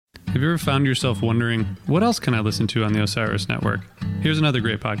Have you ever found yourself wondering, what else can I listen to on the Osiris Network? Here's another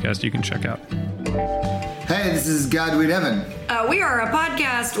great podcast you can check out. Hey, this is Godwin Evan. We are a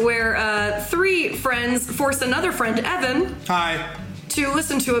podcast where three friends force another friend, Evan, Hi. to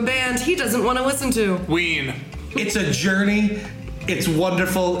listen to a band he doesn't want to listen to. Ween. It's a journey, it's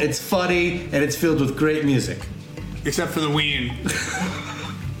wonderful, it's funny, and it's filled with great music. Except for the Ween.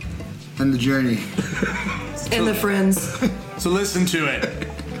 And the journey. And the friends. So listen to it.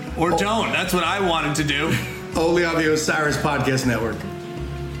 Or don't. That's what I wanted to do. Only on the Osiris Podcast Network.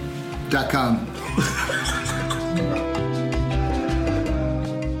 .com.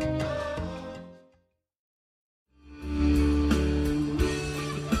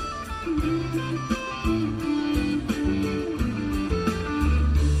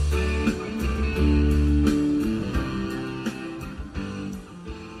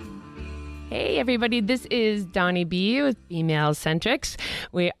 Hey everybody, this is Donnie B with Female Centrics.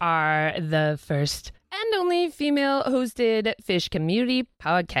 We are the first and only female-hosted fish community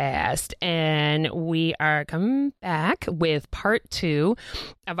podcast, and we are coming back with part 2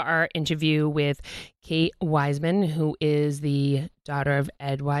 of our interview with Kate Wiseman, who is the daughter of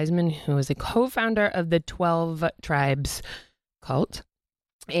Ed Wiseman, who is a co-founder of the 12 Tribes cult.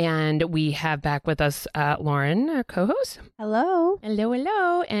 And we have back with us Lauren, our co-host. Hello. Hello,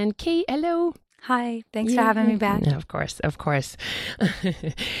 hello. And Kate, hello. Hi. Thanks for having me back. Of course, of course.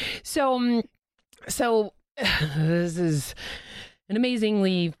 So this is an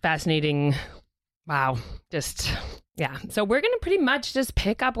amazingly fascinating, So we're going to pretty much just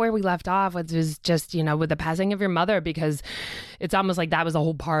pick up where we left off, which is just, with the passing of your mother, because it's almost like that was the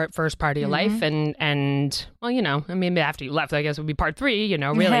whole first part of your life. And well, maybe after you left, I guess it would be part 3,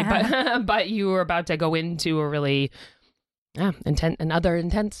 really. But you were about to go into a really another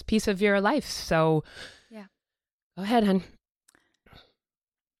intense piece of your life. So yeah, go ahead, hon.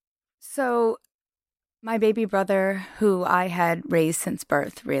 So my baby brother, who I had raised since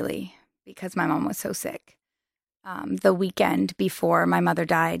birth, really, because my mom was so sick. The weekend before my mother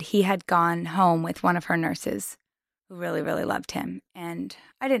died, he had gone home with one of her nurses who really, really loved him. And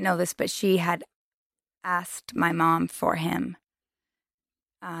I didn't know this, but she had asked my mom for him,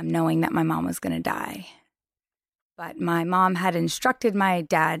 knowing that my mom was going to die. But my mom had instructed my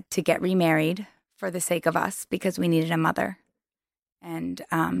dad to get remarried for the sake of us because we needed a mother. And,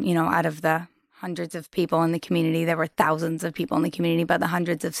 out of the hundreds of people in the community, there were thousands of people in the community, but the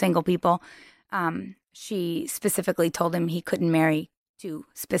hundreds of single people, she specifically told him he couldn't marry 2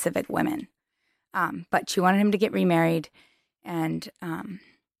 specific women. But she wanted him to get remarried. And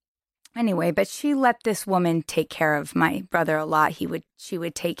anyway, but she let this woman take care of my brother a lot. She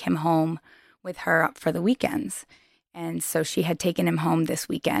would take him home with her for the weekends. And so she had taken him home this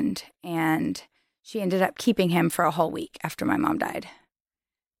weekend. And she ended up keeping him for a whole week after my mom died.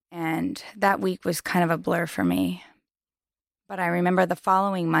 And that week was kind of a blur for me. But I remember the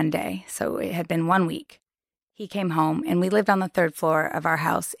following Monday, so it had been 1 week, he came home, and we lived on the 3rd floor of our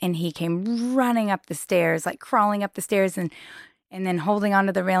house, and he came running up the stairs, like crawling up the stairs and then holding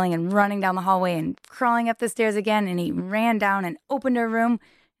onto the railing and running down the hallway and crawling up the stairs again, and he ran down and opened her room,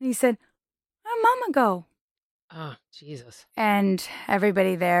 and he said, "Where'd Mama go?" Oh, Jesus. And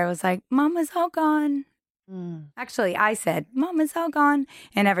everybody there was like, "Mama's all gone." Actually, I said, "Mama's all gone,"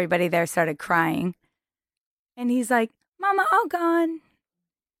 and everybody there started crying. And he's like, "Mama, all gone."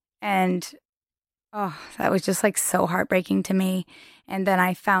 And, that was just like so heartbreaking to me. And then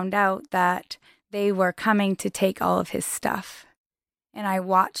I found out that they were coming to take all of his stuff. And I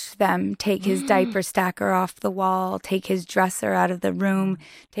watched them take his diaper stacker off the wall, take his dresser out of the room,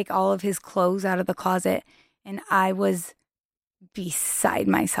 take all of his clothes out of the closet. And I was beside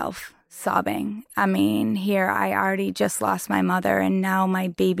myself, sobbing. I mean, here I already just lost my mother, and now my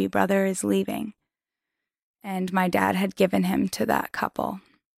baby brother is leaving. And my dad had given him to that couple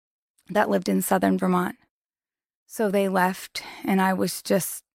that lived in southern Vermont. So they left, and I was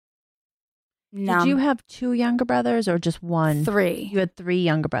just numb. Did you have 2 younger brothers or just 1? 3. You had 3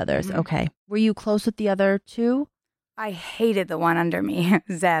 younger brothers. Mm-hmm. Okay. Were you close with the other 2? I hated the one under me,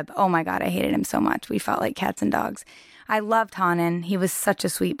 Zeb. Oh my God, I hated him so much. We felt like cats and dogs. I loved Hanan. He was such a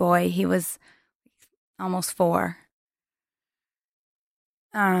sweet boy. He was almost 4.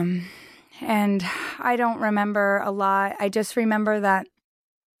 And I don't remember a lot. I just remember that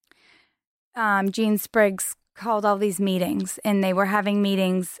Gene Spriggs called all these meetings, and they were having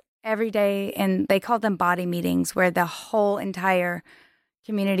meetings every day, and they called them body meetings, where the whole entire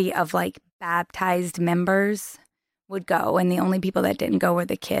community of like baptized members would go, and the only people that didn't go were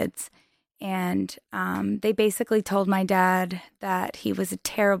the kids. And they basically told my dad that he was a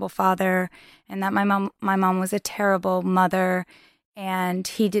terrible father, and that my mom was a terrible mother, and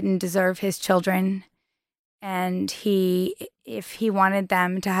he didn't deserve his children. And if he wanted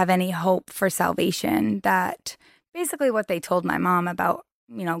them to have any hope for salvation, that basically what they told my mom about,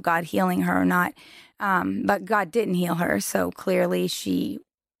 God healing her or not. But God didn't heal her. So clearly she,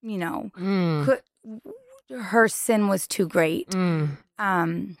 her sin was too great.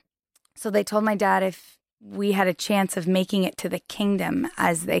 So they told my dad if we had a chance of making it to the kingdom,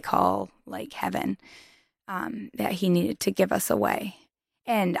 as they call like heaven, that he needed to give us away.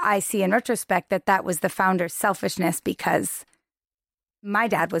 And I see in retrospect that was the founder's selfishness, because my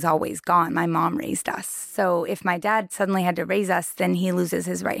dad was always gone. My mom raised us. So if my dad suddenly had to raise us, then he loses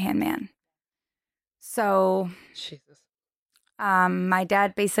his right-hand man. So Jesus. My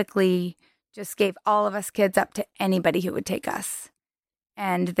dad basically just gave all of us kids up to anybody who would take us.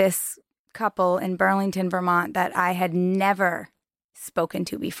 And this couple in Burlington, Vermont, that I had never spoken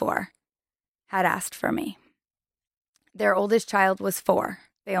to before, had asked for me. Their oldest child was 4.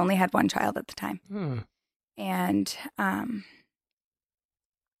 They only had one child at the time. And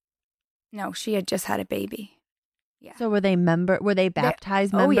no, she had just had a baby. Yeah. So were they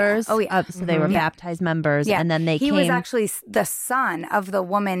baptized Oh, yeah. members? Oh, yeah. So they were Yeah. baptized members, Yeah. and then He was actually the son of the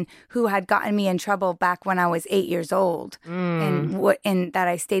woman who had gotten me in trouble back when I was 8 years old, and that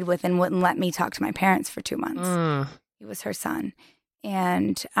I stayed with and wouldn't let me talk to my parents for 2 months. He was her son.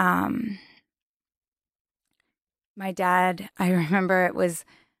 And my dad, I remember it was,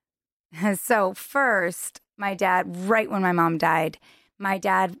 so first, my dad, right when my mom died, my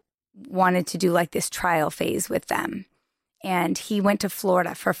dad wanted to do like this trial phase with them. And he went to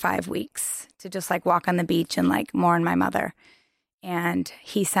Florida for 5 weeks to just like walk on the beach and like mourn my mother. And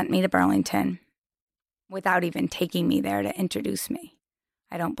he sent me to Burlington without even taking me there to introduce me.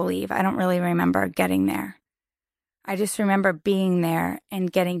 I don't really remember getting there. I just remember being there and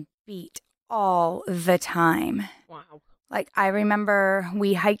getting beat all the time. Wow. Like, I remember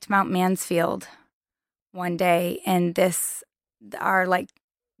we hiked Mount Mansfield one day, and our like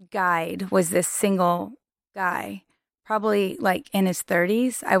guide was this single guy, probably like in his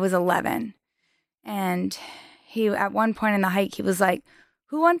 30s. I was 11. And he, at one point in the hike, he was like,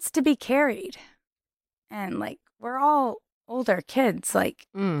 "Who wants to be carried?" And like, we're all older kids, like,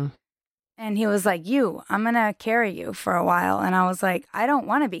 and he was like, I'm going to carry you for a while. And I was like, I don't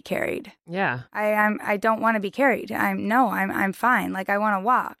want to be carried. Yeah. I don't want to be carried. I'm fine. Like, I want to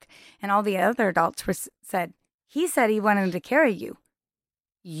walk. And all the other adults said, he said he wanted to carry you.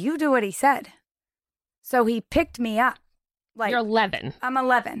 You do what he said. So he picked me up. Like, You're 11. I'm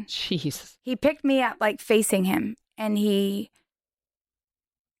 11. Jesus. He picked me up, like, facing him. And he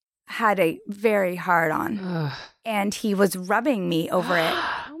had a very hard on. Ugh. And he was rubbing me over it.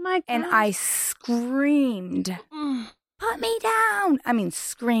 Oh my God. And I screamed, "Put me down." I mean,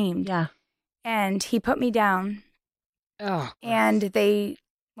 screamed. Yeah. And he put me down. Oh. And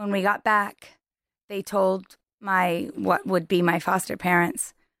when we got back, they told what would be my foster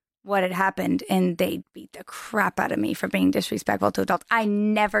parents what had happened. And they beat the crap out of me for being disrespectful to adults. I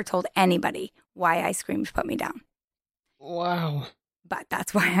never told anybody why I screamed, "Put me down." Wow. But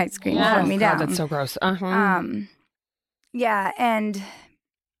that's why I screamed, Yeah. "Put me God, down." that's so gross. Yeah, and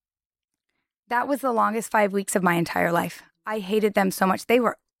that was the longest 5 weeks of my entire life. I hated them so much. They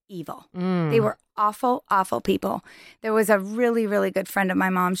were evil. They were awful, awful people. There was a really, really good friend of my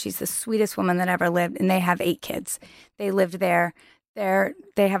mom. She's the sweetest woman that ever lived, and they have 8 kids. They lived there.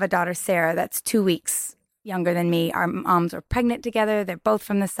 They have a daughter, Sarah, that's 2 weeks younger than me. Our moms were pregnant together. They're both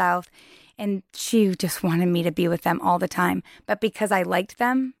from the South, and she just wanted me to be with them all the time. But because I liked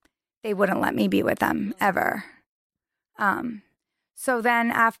them, they wouldn't let me be with them ever. So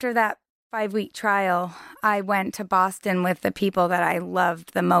then after that 5-week trial, I went to Boston with the people that I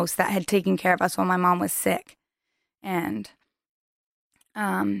loved the most that had taken care of us when my mom was sick. And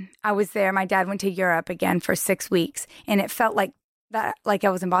I was there. My dad went to Europe again for 6 weeks, and it felt like I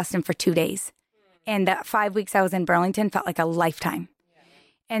was in Boston for 2 days. And that 5 weeks I was in Burlington felt like a lifetime.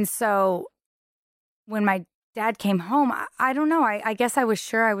 And so when my dad came home, I don't know. I guess I was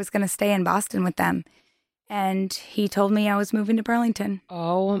sure I was going to stay in Boston with them. And he told me I was moving to Burlington.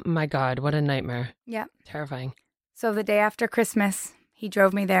 Oh my God, what a nightmare. Yeah. Terrifying. So the day after Christmas, he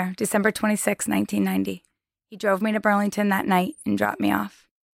drove me there, December 26, 1990. He drove me to Burlington that night and dropped me off.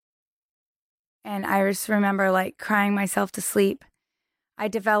 And I just remember like crying myself to sleep. I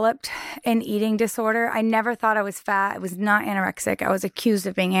developed an eating disorder. I never thought I was fat. I was not anorexic. I was accused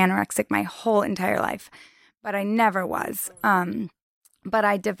of being anorexic my whole entire life, but I never was. But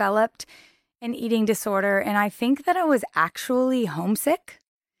I developed an eating disorder, and I think that I was actually homesick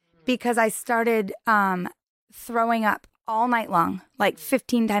because I started throwing up all night long, like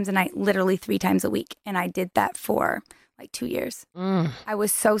 15 times a night, literally 3 times a week. And I did that for like 2 years. Mm. I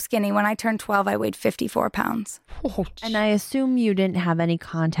was so skinny. When I turned 12, I weighed 54 pounds. Oh, And I assume you didn't have any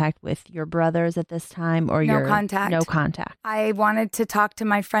contact with your brothers at this time, or No your contact. No contact. I wanted to talk to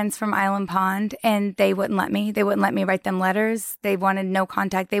my friends from Island Pond, and they wouldn't let me. They wouldn't let me write them letters. They wanted no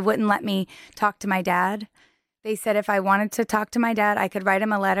contact. They wouldn't let me talk to my dad. They said if I wanted to talk to my dad, I could write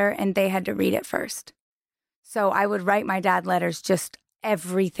him a letter, and they had to read it first. So I would write my dad letters, just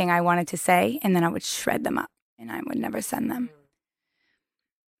everything I wanted to say, and then I would shred them up, and I would never send them.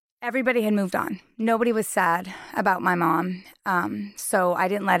 Everybody had moved on. Nobody was sad about my mom. So I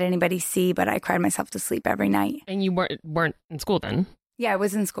didn't let anybody see, but I cried myself to sleep every night. And you weren't in school then? Yeah, I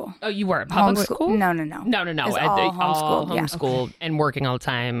was in school. Oh, you were public Homeschool- school? No. No. It's all homeschooled, yeah. homeschooled and working all the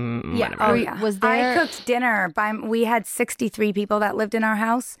time. Yeah. Whatever. Oh, yeah. Was there- I cooked dinner. We had 63 people that lived in our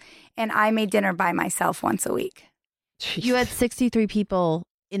house, and I made dinner by myself once a week. You had 63 people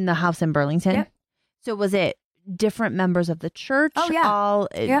in the house in Burlington. Yep. So was it different members of the church? Oh, yeah. All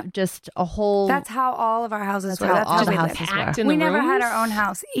Yep. just a whole. That's how all of our houses That's were. how That's all how the we houses lived. were. Packed in We the never had rooms? our own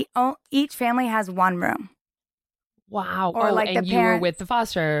house. Each family has one room. Wow. Or like and the you were parent- with the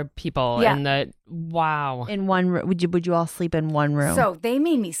foster people Yeah. and the wow. in one room. Would you all sleep in one room? So they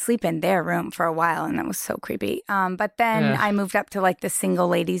made me sleep in their room for a while, and that was so creepy. But then Ugh. I moved up to like the single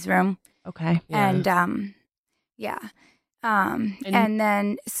ladies' room. okay. Yeah. And yeah. And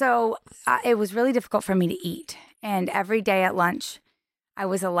then so it was really difficult for me to eat. And every day at lunch, I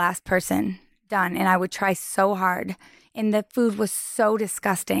was the last person done. And I would try so hard. And the food was so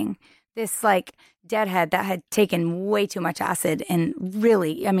disgusting. This like deadhead that had taken way too much acid. And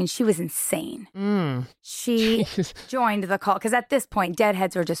really, I mean, she was insane. Mm. She joined the cult because at this point,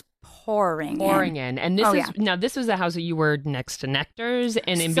 deadheads were just pouring in. And this Oh, is now this was a house that you were next to Nectar's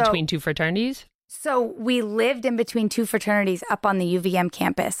and in So- between two fraternities. So we lived in between two fraternities up on the UVM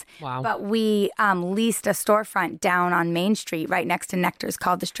campus. Wow. But we leased a storefront down on Main Street right next to Nectar's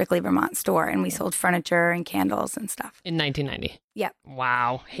called the Strictly Vermont store. And we sold furniture and candles and stuff. In 1990. Yep.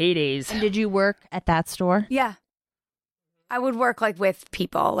 Wow. Heydays. And did you work at that store? Yeah. I would work like with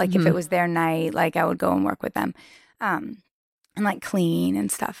people. Like if it was their night, like I would go and work with them and like clean and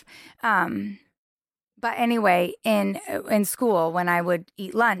stuff. But anyway, in school, when I would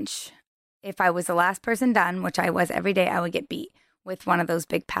eat lunch, if I was the last person done, which I was every day, I would get beat with one of those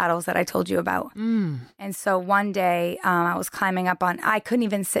big paddles that I told you about. Mm. And so one day I was climbing up I couldn't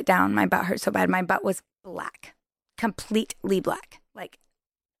even sit down. My butt hurt so bad. My butt was black, completely black. Like,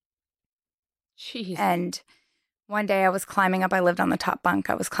 Jeez. and one day I was climbing up. I lived on the top bunk.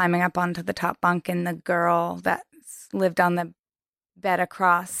 I was climbing up onto the top bunk, and the girl that lived on the bed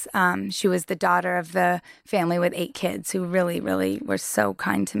across, she was the daughter of the family with 8 kids who really, really were so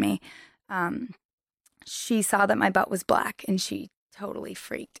kind to me. She saw that my butt was black, and she totally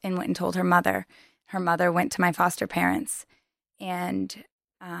freaked and went and told her mother. Her mother went to my foster parents, and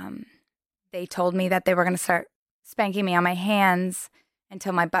they told me that they were going to start spanking me on my hands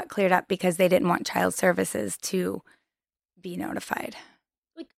until my butt cleared up because they didn't want child services to be notified.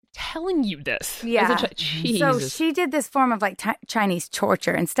 Like telling you this. Yeah. As a Jesus. So she did this form of like Chinese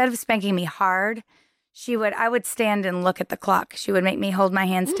torture. Instead of spanking me hard, I would stand and look at the clock. She would make me hold my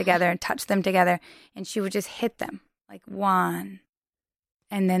hands together and touch them together, and she would just hit them like one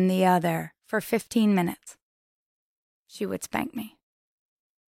and then the other for 15 minutes. She would spank me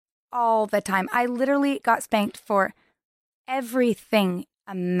all the time. I literally got spanked for everything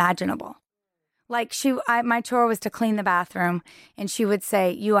imaginable. Like my chore was to clean the bathroom, and she would say,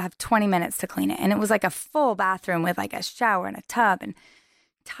 "You have 20 minutes to clean it." And it was like a full bathroom with like a shower and a tub and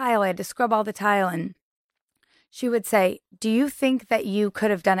tile. I had to scrub all the tile, and she would say, "Do you think that you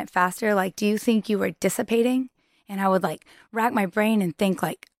could have done it faster? Like, do you think you were dissipating?" And I would like rack my brain and think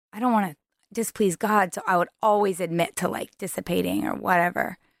like, I don't want to displease God. So I would always admit to like dissipating or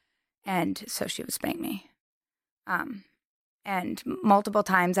whatever. And so she would spank me. And multiple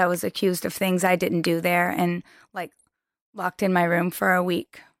times I was accused of things I didn't do there and like locked in my room for a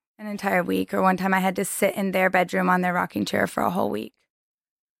week, an entire week. Or one time I had to sit in their bedroom on their rocking chair for a whole week.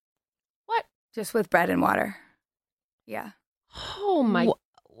 What? Just with bread and water. Yeah. Oh my.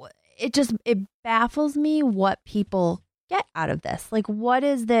 It baffles me what people get out of this. Like, what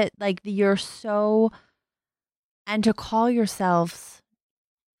is that? Like, you're so, and to call yourselves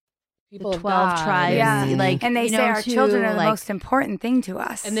People the of 12 God. tribes, Yeah. like, And they you say know, our to, children are the like, most important thing to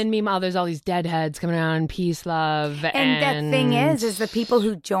us. And then meanwhile, there's all these deadheads coming around, peace, love, And the thing is the people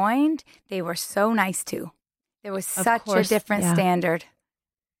who joined, they were so nice too. There was such course, a different yeah. standard.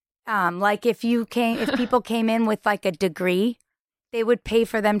 Like if people came in with like a degree, they would pay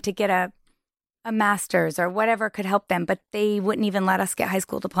for them to get a a master's or whatever could help them, but they wouldn't even let us get high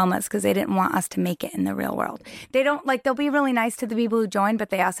school diplomas because they didn't want us to make it in the real world. They don't they'll be really nice to the people who join, but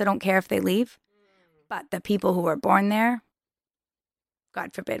they also don't care if they leave. But the people who were born there,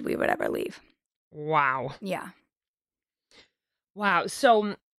 God forbid we would ever leave. Wow. Yeah. Wow.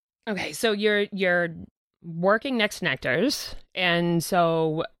 So, okay. So you're working next to Nectar's, and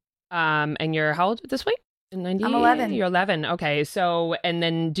so, and you're how old at this point? 90? I'm 11. You're 11. Okay. So, and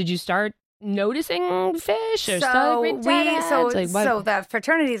then did you start noticing fish or celebrating dads? So what? the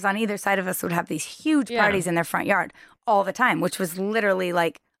fraternities on either side of us would have these huge parties in their front yard all the time, which was literally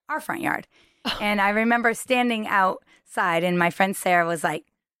like our front yard. And I remember standing outside, and my friend Sarah was like,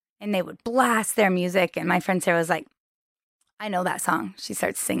 and they would blast their music, and my friend Sarah was like, I know that song. She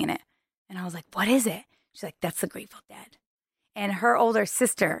starts singing it. And I was like, what is it? She's like, that's the Grateful Dead. And her older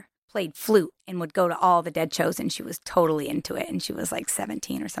sister played flute and would go to all the Dead shows, and she was totally into it. And she was like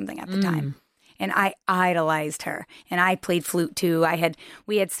 17 or something at the time. And I idolized her. And I played flute too.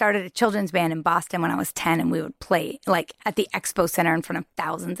 We had started a children's band in Boston when I was 10, and we would play like at the Expo Center in front of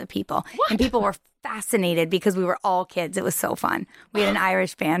thousands of people. What? And people were fascinated because we were all kids. It was so fun. We had an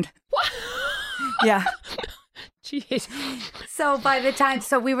Irish band. What? Yeah. Jeez. So by the time,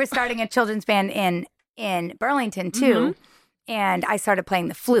 we were starting a children's band in Burlington too. And I started playing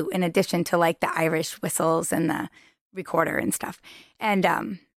the flute in addition to like the Irish whistles and the recorder and stuff.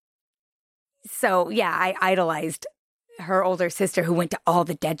 And, so, yeah, I idolized her older sister who went to all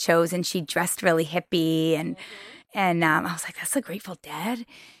the Dead shows, and she dressed really hippie. And I was like, that's the Grateful Dead?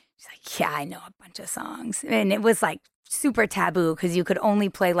 She's like, yeah, I know a bunch of songs. And it was like super taboo because you could only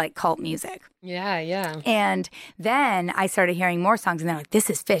play like cult music. Yeah, yeah. And then I started hearing more songs, and they're like,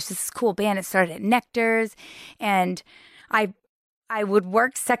 this is Fish. This is a cool band. It started at Nectar's. And I would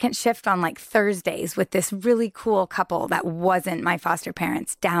work second shift on like Thursdays with this really cool couple that wasn't my foster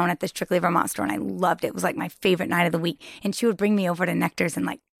parents down at the Strictly Vermont store. And I loved it. It was like my favorite night of the week. And she would bring me over to Nectar's and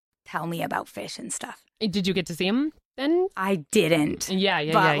like tell me about Fish and stuff. Did you get to see him then? I didn't. Yeah.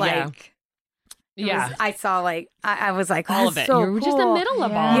 I saw like, I was like, all of it. So you were cool. just in the middle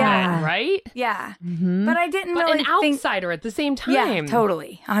of all of it, right? Yeah. But I didn't But really an outsider at the same time. Yeah,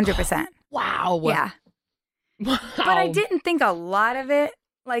 totally. 100%. Wow. Yeah. Wow. But I didn't think a lot of it.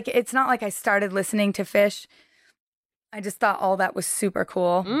 Like, it's not like I started listening to Fish. I just thought all that was super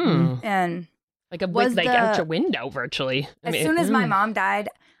cool. And like out your window virtually. As soon as my mom died,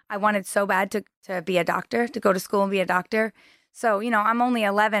 I wanted so bad to be a doctor, to go to school and be a doctor. So, you know, I'm only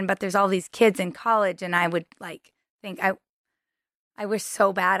 11, but there's all these kids in college, and I would like think I wish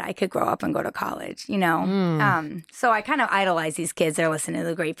so bad I could grow up and go to college, you know? So I kind of idolize these kids. They're listening to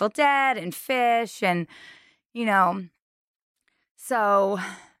the Grateful Dead and Fish and, you know, so.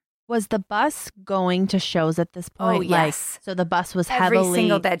 Was the bus going to shows at this point? Oh, yes. So the bus was every heavily.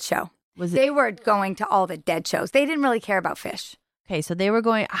 Single Dead show. They were going to all the Dead shows. They didn't really care about Fish. Okay, so they were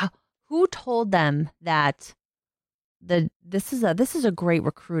going. Who told them that this is a great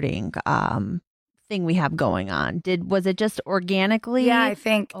recruiting thing we have going on? Was it just organically? Yeah, I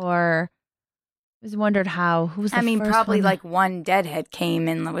think. Or I was wondered how. Who was the first probably one? like one Deadhead came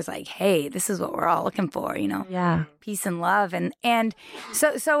and was like, "Hey, this is what we're all looking for," you know? Yeah, peace and love, and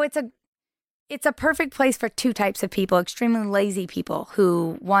so it's a perfect place for two types of people: extremely lazy people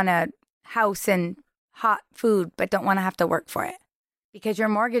who want a house and hot food but don't want to have to work for it because your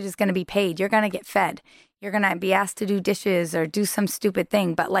mortgage is going to be paid. You're going to get fed. You're going to be asked to do dishes or do some stupid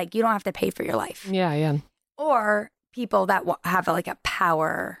thing, but like you don't have to pay for your life. Yeah, yeah. Or people that have like a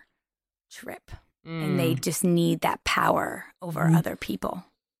power trip. And they just need that power over other people.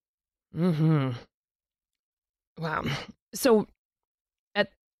 Wow. So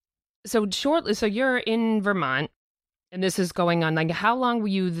you're in Vermont, and this is going on. Like, how long were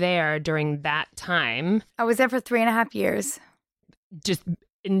you there during that time? I was there for 3.5 years. Just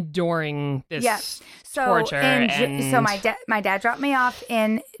enduring this torture. So my dad dropped me off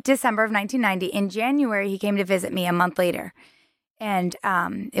in December of 1990. In January, he came to visit me a month later. And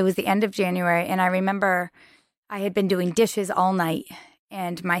it was the end of January, and I remember I had been doing dishes all night,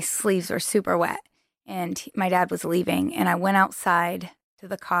 and my sleeves were super wet, and my dad was leaving, and I went outside to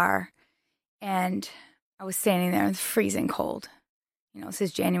the car, and I was standing there in the freezing cold. You know, this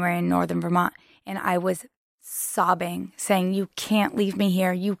is January in northern Vermont, and I was sobbing, saying, "You can't leave me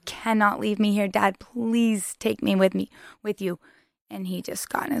here. You cannot leave me here. Dad, please take me with you." And he just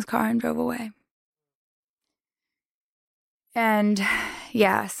got in his car and drove away. And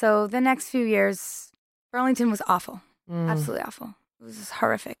yeah, so the next few years, Burlington was awful, absolutely awful. It was just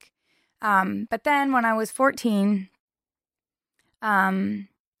horrific. But then when I was 14,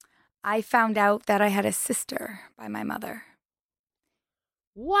 I found out that I had a sister by my mother.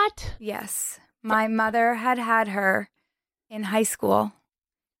 What? Yes, My mother had her in high school,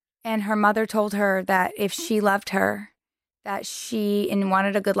 and her mother told her that if she loved her, that she and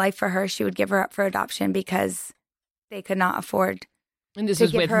wanted a good life for her, she would give her up for adoption because they could not afford And this to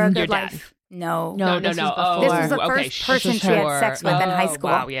is give with her a your good dad. life. No. this was Oh, This was the okay. first person she had sex with in high school.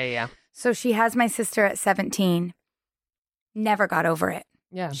 Wow, yeah. So she has my sister at 17. Never got over it.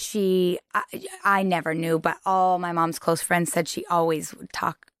 Yeah. I never knew, but all my mom's close friends said she always would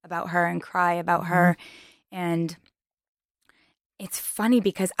talk about her and cry about her. And it's funny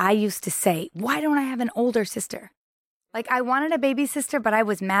because I used to say, why don't I have an older sister? Like, I wanted a baby sister, but I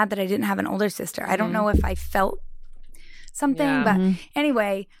was mad that I didn't have an older sister. I don't know if I felt something, Yeah. but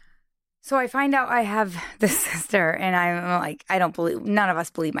anyway, so I find out I have this sister, and I'm like, I don't believe, none of us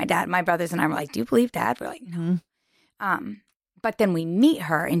believe my dad. My brothers and I were like, do you believe dad? We're like, no. But then we meet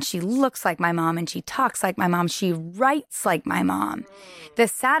her, and she looks like my mom, and she talks like my mom. She writes like my mom. The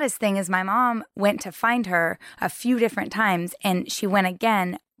saddest thing is my mom went to find her a few different times, and she went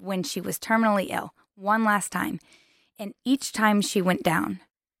again when she was terminally ill, one last time. And each time she went down,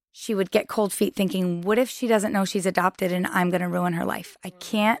 she would get cold feet thinking, what if she doesn't know she's adopted and I'm going to ruin her life? I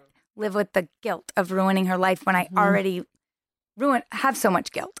can't live with the guilt of ruining her life when I already have so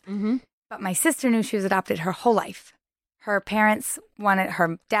much guilt. But my sister knew she was adopted her whole life. Her parents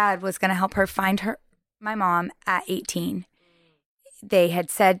her dad was going to help her find my mom at 18. They had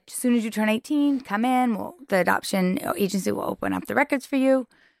said, as soon as you turn 18, come in. The adoption agency will open up the records for you.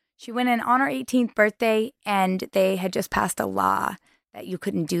 She went in on her 18th birthday, and they had just passed a law that you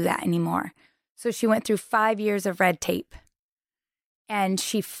couldn't do that anymore. So she went through 5 years of red tape, and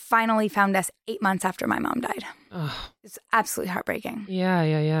she finally found us 8 months after my mom died. It's absolutely heartbreaking.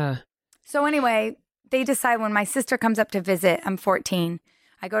 Yeah. So anyway, they decide when my sister comes up to visit, I'm 14.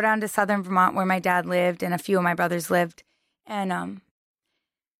 I go down to southern Vermont where my dad lived and a few of my brothers lived. And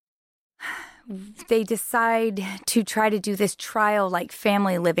they decide to try to do this trial, like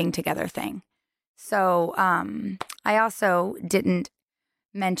family living together thing. So I also didn't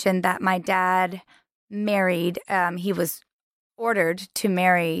mention that my dad married, he was ordered to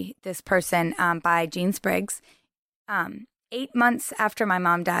marry this person by Gene Spriggs. 8 months after my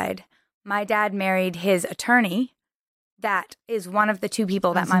mom died, my dad married his attorney. That is one of the two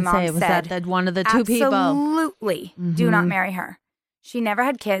people that my mom said. That one of the two people? Absolutely do not marry her. She never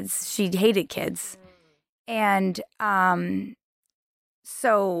had kids. She hated kids. And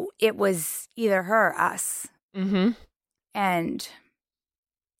so it was either her or us. And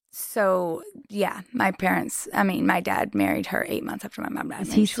so, yeah, my dad married her 8 months after my mom died.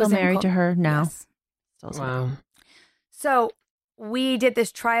 Is he still married to her now? Yes. Wow. So we did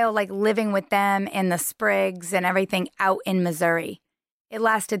this trial, like living with them and the Spriggs and everything out in Missouri. It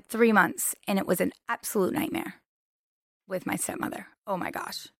lasted 3 months, and it was an absolute nightmare with my stepmother. Oh my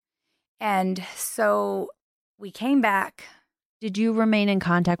gosh. And so we came back. Did you remain in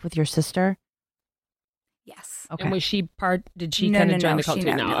contact with your sister? Yes. Okay. And was she did she No, kind of no, join no, the cult she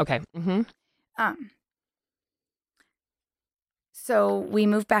too? never No. did. Okay. So we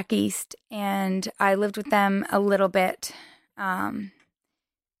moved back east, and I lived with them a little bit. And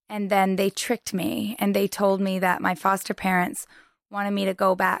then they tricked me, and they told me that my foster parents wanted me to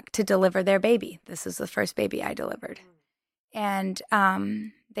go back to deliver their baby. This is the first baby I delivered. And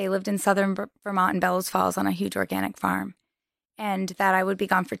they lived in southern Vermont in Bellows Falls on a huge organic farm, and that I would be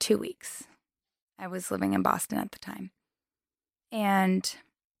gone for 2 weeks. I was living in Boston at the time. And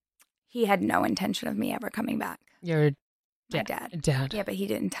he had no intention of me ever coming back. Your My dad. Dad. Yeah, but he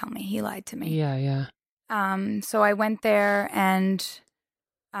didn't tell me. He lied to me. Yeah. So I went there, and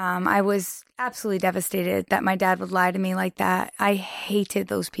I was absolutely devastated that my dad would lie to me like that. I hated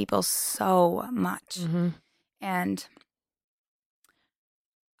those people so much. And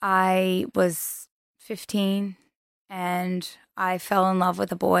I was 15, and I fell in love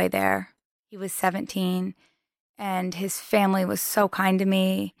with a boy there. He was 17, and his family was so kind to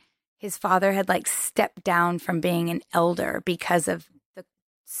me. His father had stepped down from being an elder because of the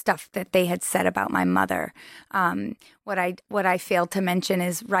stuff that they had said about my mother. What I failed to mention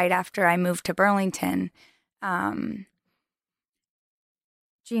is right after I moved to Burlington,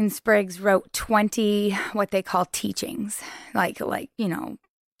 Gene Spriggs wrote 20 what they call teachings,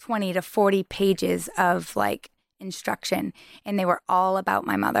 20 to 40 pages of instruction, and they were all about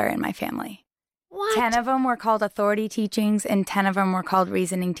my mother and my family. What? 10 of them were called authority teachings, and 10 of them were called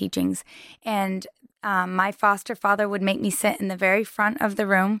reasoning teachings. And my foster father would make me sit in the very front of the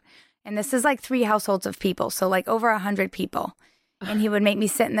room, and this is 3 households of people, so over 100 people. And he would make me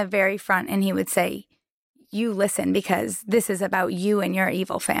sit in the very front, and he would say, you listen, because this is about you and your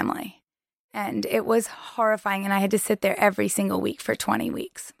evil family. And it was horrifying, and I had to sit there every single week for 20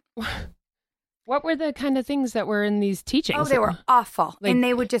 weeks. What were the kind of things that were in these teachings? Oh, they were awful. Like- And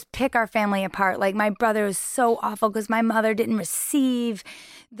they would just pick our family apart. Like my brother was so awful because my mother didn't receive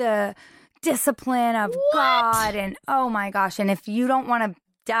the discipline of God. And oh my gosh. And if you don't want to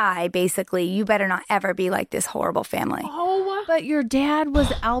die, basically, you better not ever be like this horrible family. Oh, But your dad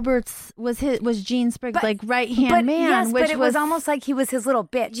was Albert's was Gene Spriggs But- like right hand man. Yes, which but it was almost like he was his little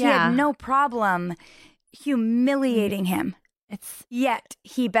bitch. He Yeah. had no problem humiliating him. it's Yet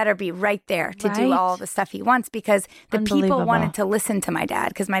he better be right there to do Right. all the stuff he wants because the people Unbelievable. wanted to listen to my dad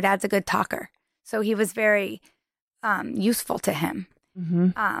because my dad's a good talker. So he was very useful to him.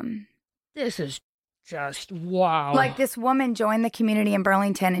 this is just wow. Like this woman joined the community in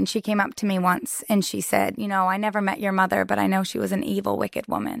Burlington and she came up to me once and she said, you know, I never met your mother, but I know she was an evil, wicked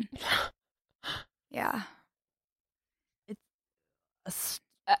woman. Yeah.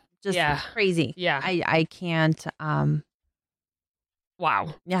 just yeah. crazy. Yeah. I can't.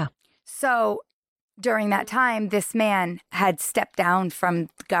 Wow. Yeah. So during that time, this man had stepped down from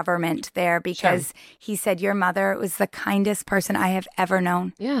government there because he said, your mother was the kindest person I have ever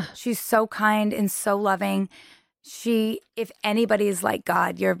known. Yeah. She's so kind and so loving. If anybody is like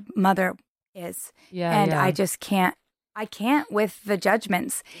God, your mother is. Yeah. And yeah. I can't with the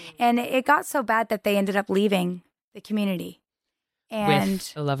judgments. And it got so bad that they ended up leaving the community. And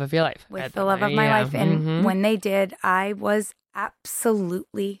with the love of your life. with At the love of my yeah. life. And Mhm. when they did, I was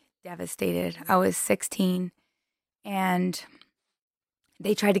absolutely devastated. I was 16 and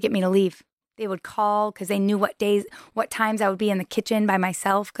they tried to get me to leave. They would call because they knew what times I would be in the kitchen by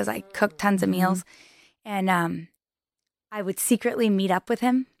myself because I cooked tons of meals. And I would secretly meet up with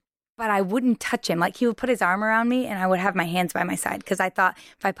him, but I wouldn't touch him. Like he would put his arm around me and I would have my hands by my side because I thought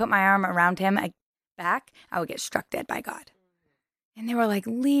if I put my arm around him back, I would get struck dead by God. And they were like,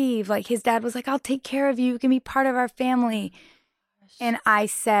 leave. Like his dad was like, I'll take care of you. You can be part of our family. And I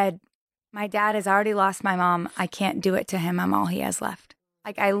said, my dad has already lost my mom. I can't do it to him. I'm all he has left.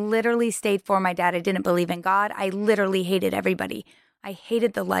 Like I literally stayed for my dad. I didn't believe in God. I literally hated everybody. I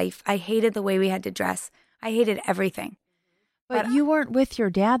hated the life. I hated the way we had to dress. I hated everything. But you weren't with your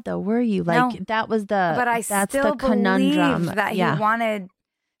dad though, were you? Like No. that was But I that's still the conundrum believed that yeah. he wanted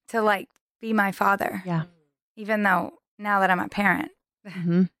to like be my father. Yeah. Even though now that I'm a parent,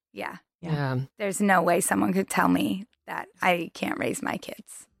 Mhm. yeah, Yeah. there's no way someone could tell me that I can't raise my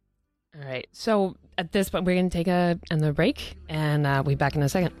kids. All right. So at this point, we're going to take another break and we'll be back in a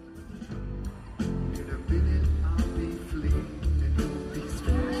second.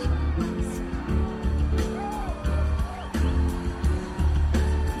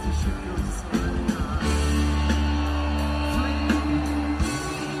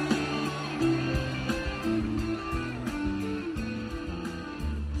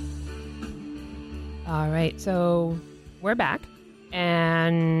 All right, so we're back,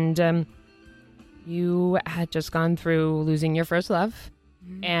 and you had just gone through losing your first love,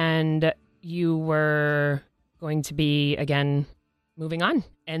 and you were going to be, again, moving on.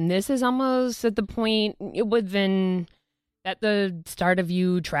 And this is almost at the point within at the start of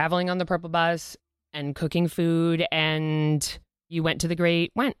you traveling on the Purple Bus and cooking food, and you went to the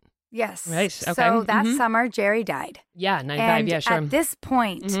Great Went. Yes. Right, okay. So that Mhm. summer, Jerry died. Yeah, 95, And yeah, sure. at this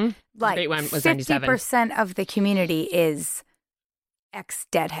point, Mhm. like Great Went was 97. 50% of the community is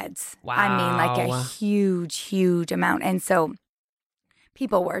ex-deadheads. I mean, like Wow. a huge, huge amount. And so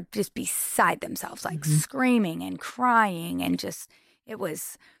people were just beside themselves, like screaming and crying and just, it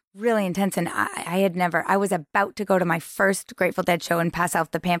was really intense. And I was about to go to my first Grateful Dead show and pass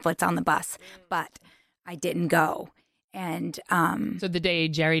out the pamphlets on the bus, but I didn't go. And So the day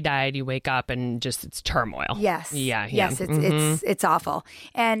Jerry died, you wake up and just it's turmoil. yes, Yeah. yes, Mhm. it's awful.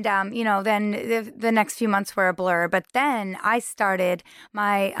 And then the next few months were a blur. But then I started.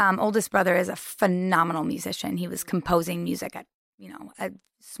 My oldest brother is a phenomenal musician. He was composing music at a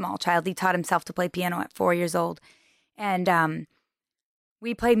small child. He taught himself to play piano at 4 years old, and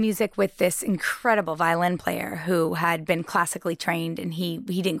we played music with this incredible violin player who had been classically trained, and he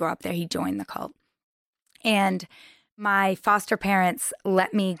didn't grow up there. He joined the cult, and my foster parents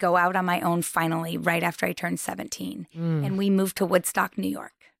let me go out on my own finally right after I turned 17. And we moved to Woodstock, New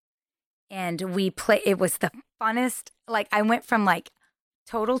York. And it was the funnest. Like I went from like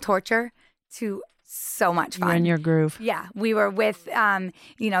total torture to so much fun. You're in your groove. Yeah. We were with, the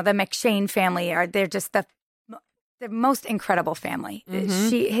McShane family. They're just the most incredible family.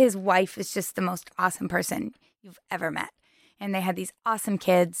 His wife is just the most awesome person you've ever met. And they had these awesome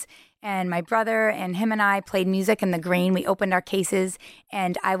kids. And my brother and him and I played music in the green. We opened our cases,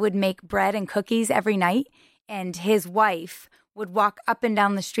 and I would make bread and cookies every night. And his wife would walk up and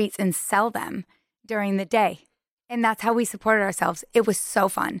down the streets and sell them during the day. And that's how we supported ourselves. It was so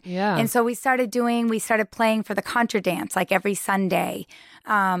fun. Yeah. And so we started playing for the Contra Dance like every Sunday.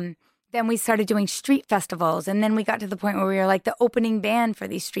 Then we started doing street festivals. And then we got to the point where we were like the opening band for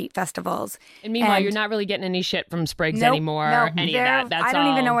these street festivals. And meanwhile, you're not really getting any shit from Sprigs Nope, anymore. no, Any of that. That's I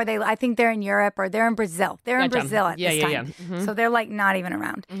don't even know all- where I think they're in Europe or they're in Brazil. They're in Gotcha. Brazil at Yeah, this yeah, time. yeah. Mhm. So they're like not even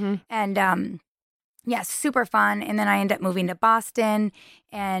around. Mhm. And yeah, super fun. And then I ended up moving to Boston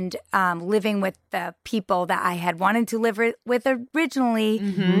and living with the people that I had wanted to live with originally.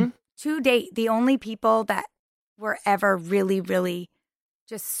 Mm-hmm. To date, the only people that were ever really, really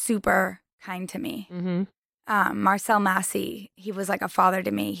just super kind to me. Mm-hmm. Marcel Massey, he was like a father to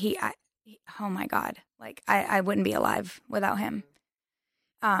me. Oh my God, like I wouldn't be alive without him.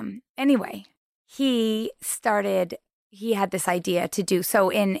 Anyway, he had this idea to do, so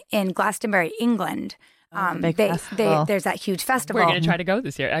in Glastonbury, England, big festival. there's that huge festival. We're going to try to go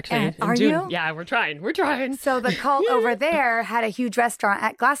this year, actually. in Are June. you? Yeah, we're trying. We're trying. So the cult over there had a huge restaurant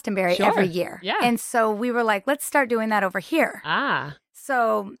at Glastonbury Sure. every year. Yeah. And so we were like, let's start doing that over here. Ah.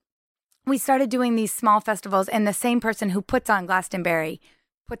 So we started doing these small festivals, and the same person who puts on Glastonbury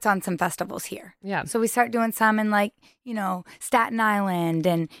puts on some festivals here. Yeah. So we start doing some in like, Staten Island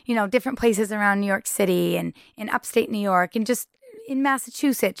and, different places around New York City and in upstate New York and just in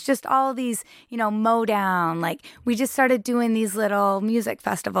Massachusetts, just all these, Motown. Like we just started doing these little music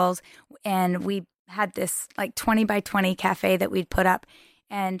festivals, and we had this like 20 by 20 cafe that we'd put up,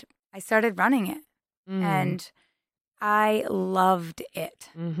 and I started running it. And I loved it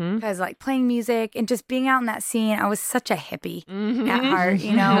because like playing music and just being out in that scene, I was such a hippie at heart,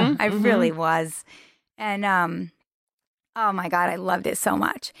 I really was. And oh my God, I loved it so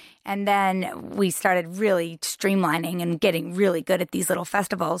much. And then we started really streamlining and getting really good at these little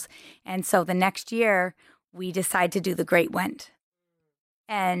festivals. And so the next year we decided to do the Great Went.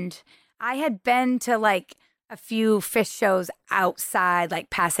 And I had been to like a few Fish shows outside, like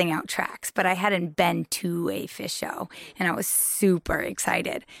passing out tracks, but I hadn't been to a Fish show, and I was super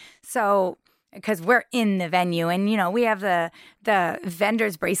excited. So, because we're in the venue, and we have the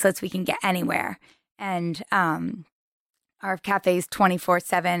vendors bracelets we can get anywhere, and our cafe is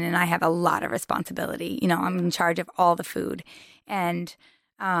 24/7, and I have a lot of responsibility. I'm in charge of all the food, and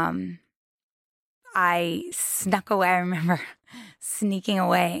I snuck away. I remember sneaking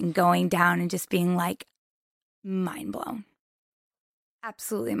away and going down and just being like, mind blown.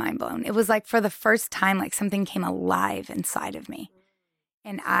 Absolutely mind blown. It was like for the first time, like something came alive inside of me.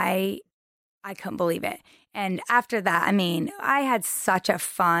 And I couldn't believe it. And after that, I mean, I had such a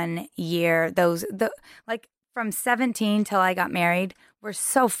fun year. Like from 17 till I got married were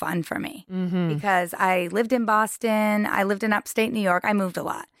so fun for me because I lived in Boston. I lived in upstate New York. I moved a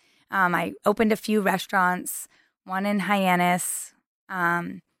lot. I opened a few restaurants, one in Hyannis.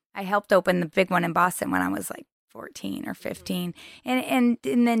 I helped open the big one in Boston when I was like 14 or 15, and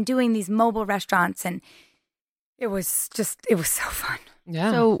then doing these mobile restaurants, and it was so fun.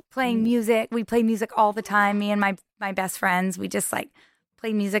 Yeah. So Playing music, we play music all the time. Me and my best friends, we just like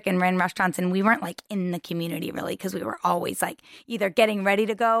played music and ran restaurants, and we weren't like in the community really because we were always like either getting ready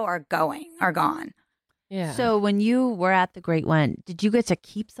to go or going or gone. Yeah. So when you were at the Great Went, did you get to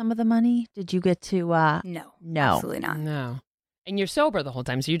keep some of the money? Did you get to? No, No. absolutely not. No. And you're sober the whole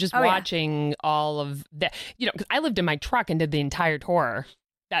time, so you're just Oh, yeah. watching all of that. Because I lived in my truck and did the entire tour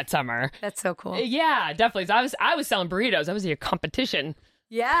that summer. That's so cool. Yeah, definitely. So I was selling burritos. I was your competition.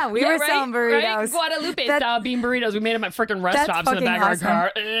 Yeah, we Yeah, were right, selling burritos. Right? Guadalupe That- style bean burritos. We made them at freaking rest That's stops in the back fucking of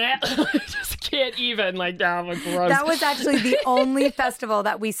our car. Just can't even. Like, that was gross. That was actually the only festival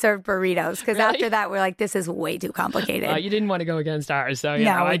that we served burritos because Really? after that, we're like, this is way too complicated. You didn't want to go against ours, so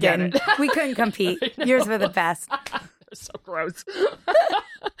no, I we get didn't. it. We couldn't compete. Yours were the best. They're so gross.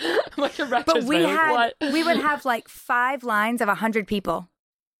 Like a But we what? would have like 5 lines of 100 people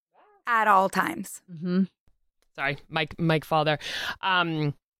at all times. Mm-hmm. Sorry, Mike fall there.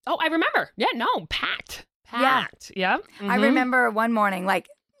 Oh, I remember. Yeah, no, packed. Yeah. I remember one morning, like,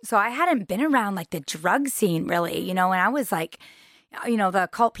 so I hadn't been around like the drug scene really, and I was like, the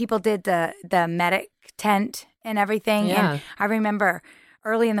cult people did the medic tent and everything. Yeah. And I remember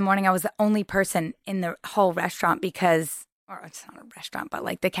early in the morning, I was the only person in the whole restaurant or it's not a restaurant, but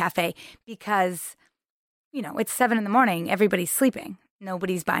like the cafe, because, it's 7 a.m. Everybody's sleeping.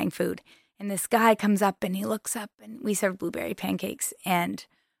 Nobody's buying food. And this guy comes up and he looks up, and we served blueberry pancakes and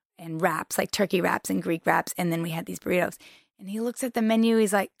wraps, like turkey wraps and Greek wraps. And then we had these burritos. And he looks at the menu.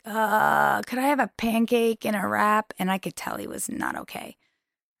 He's like, could I have a pancake and a wrap? And I could tell he was not okay.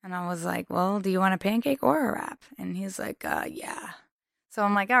 And I was like, well, do you want a pancake or a wrap? And he's like, yeah. So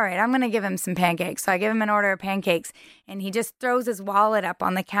I'm like, all right, I'm going to give him some pancakes. So I give him an order of pancakes, and he just throws his wallet up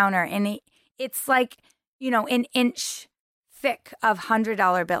on the counter. And it's like, an inch thick of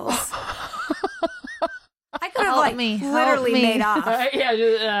 $100 bills. I could have literally made off. But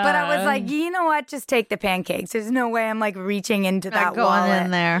I was like, you know what? Just take the pancakes. There's no way I'm like reaching into that going wallet.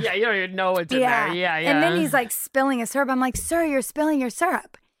 in there. Yeah, you don't even know what's in there. Yeah. And then he's like spilling his syrup. I'm like, sir, you're spilling your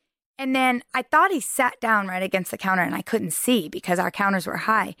syrup. And then I thought he sat down right against the counter and I couldn't see because our counters were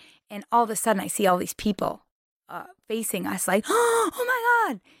high. And all of a sudden I see all these people facing us like, oh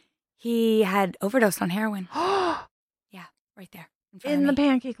my God. He had overdosed on heroin. Yeah, right there. In the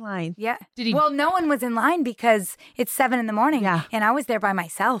pancake line. Yeah. Did he? Well, no one was in line because it's 7 a.m. Yeah. And I was there by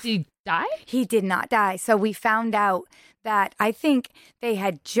myself. Did he die? He did not die. So we found out that I think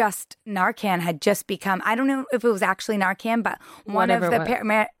Narcan had just become, I don't know if it was actually Narcan, but one of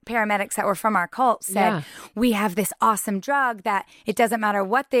the paramedics that were from our cult said, we have this awesome drug that it doesn't matter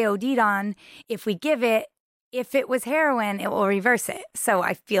what they OD'd on. If we give it, if it was heroin, it will reverse it. So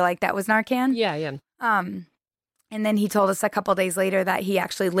I feel like that was Narcan. Yeah. And then he told us a couple days later that he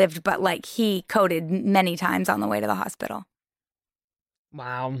actually lived, but like he coded many times on the way to the hospital.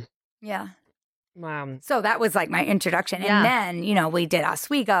 Wow. Yeah. Wow. So that was like my introduction. Yeah. And then, we did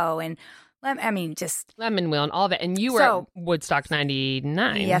Oswego and just. Lemon Wheel and all that. And you were at Woodstock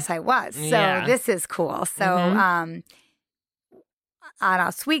 99. Yes, I was. So Yeah. this is cool. So on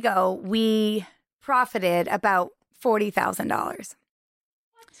Oswego, we profited about $40,000.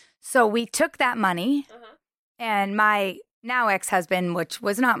 So we took that money. And my now ex-husband, which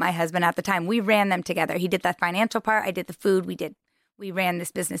was not my husband at the time, we ran them together. He did the financial part. I did the food. We ran this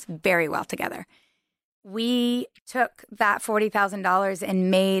business very well together. We took that $40,000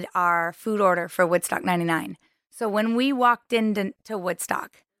 and made our food order for Woodstock 99. So when we walked into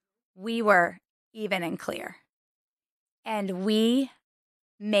Woodstock, we were even and clear. And we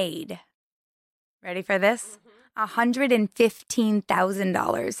made, ready for this?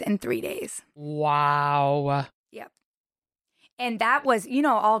 $115,000 in 3 days. Wow. Yep. And that was,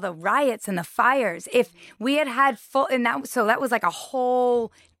 all the riots and the fires. If we had full, that was like a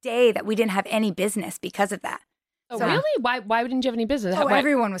whole day that we didn't have any business because of that. Oh, So- really? Why didn't you have any business? Oh, Why-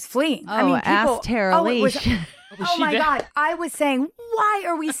 everyone was fleeing. Ask Tara Lee. Oh my God. I was saying, why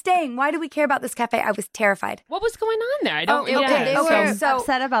are we staying? Why do we care about this cafe? I was terrified. What was going on there? I don't. okay, yeah. they They were- were so-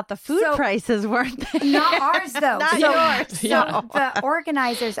 upset about the food so- prices, weren't they? Not ours, though. Not So- yours. So Yeah. the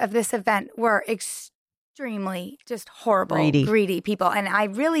organizers of this event were extremely just horrible, greedy people. And I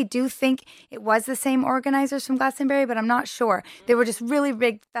really do think it was the same organizers from Glastonbury, but I'm not sure. They were just really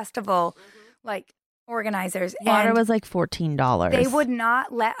big festival, organizers. Water and was like $14. they would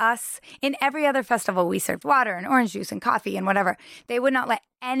not let us, in every other festival, we served water and orange juice and coffee and whatever. They would not let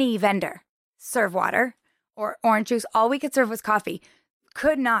any vendor serve water or orange juice. All we could serve was coffee.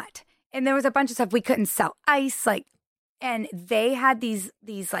 Could not. And there was a bunch of stuff we couldn't sell. Ice, and they had these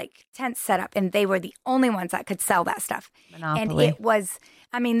tents set up, and they were the only ones that could sell that stuff. Monopoly. And it was,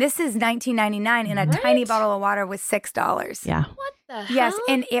 this is $19.99, and a tiny bottle of water was $6. Yeah. What the hell? Yes,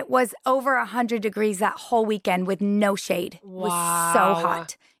 and it was over 100 degrees that whole weekend with no shade. It was so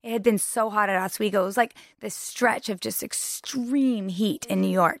hot. It had been so hot at Oswego. It was like this stretch of just extreme heat in New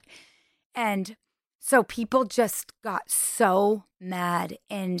York. And so people just got so mad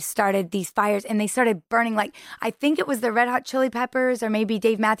and started these fires, and they started burning, I think it was the Red Hot Chili Peppers or maybe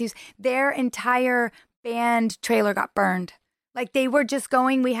Dave Matthews. Their entire band trailer got burned. They were just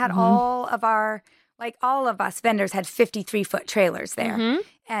going, we had all of us vendors had 53-foot trailers there.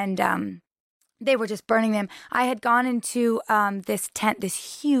 And they were just burning them. I had gone into this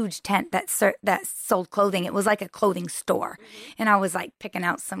huge tent that sold clothing. It was like a clothing store. And I was picking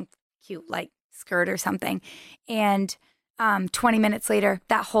out some cute skirt or something. And 20 minutes later,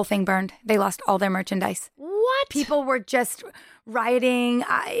 that whole thing burned. They lost all their merchandise. What? People were just rioting.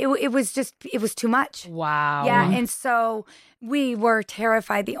 It was too much. Wow. Yeah. And so we were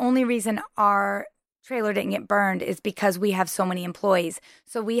terrified. The only reason our trailer didn't get burned is because we have so many employees.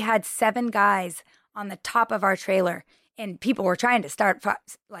 So we had 7 guys on the top of our trailer, and people were trying to start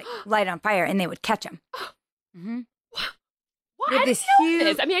light on fire, and they would catch them. What? With I this didn't know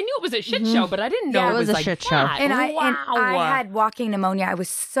huge- this. I knew it was a shit show, but I didn't know Yeah, it was a like shit show. that. And I Wow. had walking pneumonia. I was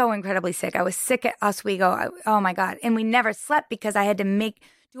so incredibly sick. I was sick at Oswego. Oh my God. And we never slept because I had to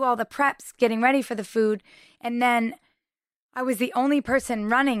do all the preps, getting ready for the food. And then I was the only person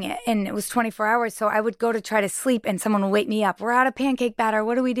running it, and it was 24 hours. So I would go to try to sleep, and someone would wake me up. We're out of pancake batter.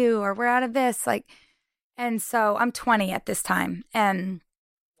 What do we do? Or we're out of this. And so I'm 20 at this time. And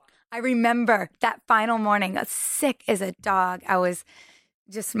I remember that final morning, sick as a dog. I was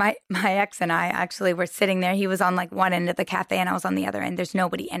just, my ex and I actually were sitting there. He was on one end of the cafe, and I was on the other end. There's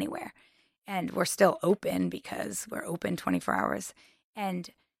nobody anywhere. And we're still open because we're open 24 hours. And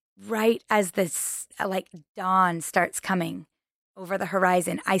right as this like dawn starts coming over the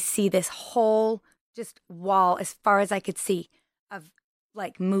horizon, I see this whole just wall as far as I could see of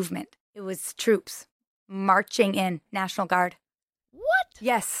like movement. It was troops marching in, National Guard. What?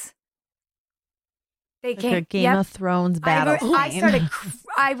 Yes. They Like came. a Game of Thrones battle. I started.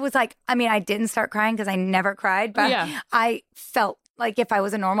 I was like, I mean, I didn't start crying because I never cried, but Yeah. I felt like if I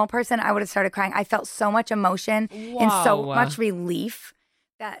was a normal person, I would have started crying. I felt so much emotion and so Wow. much relief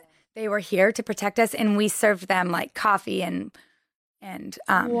that they were here to protect us, and we served them like coffee and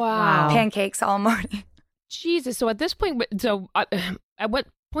Wow. pancakes all morning. Jesus. So at this point, at what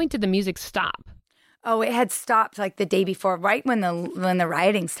point did the music stop? Oh, it had stopped like the day before, right when the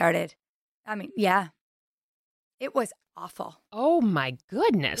rioting started. I mean, yeah, it was awful. Oh my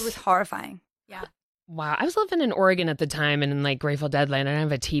goodness. It was horrifying. Yeah. Wow. I was living in Oregon at the time and in like Grateful Dead land. I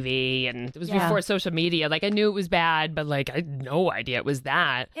didn't have a TV and it was Yeah. before social media. Like I knew it was bad, but like I had no idea it was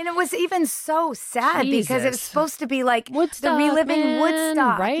that. And it was even so sad because it was Jesus. supposed to be like Woodstock, the reliving man,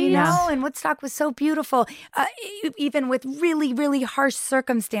 Woodstock, right? you know? And Woodstock was so beautiful, even with really, really harsh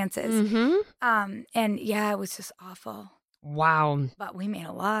circumstances. Mm-hmm. And yeah, it was just awful. Wow. But we made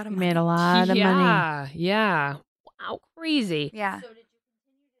a lot of money. Made a lot of money. Yeah. Wow. Crazy. Yeah.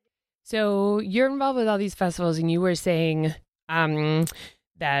 So you're involved with all these festivals, and you were saying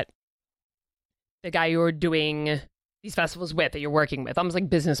that the guy you were doing these festivals with, that you're working with, almost like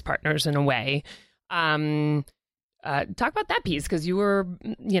business partners in a way. Talk about that piece, because you were,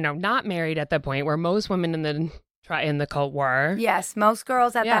 not married at that point, where most women in the cult were. Yes, most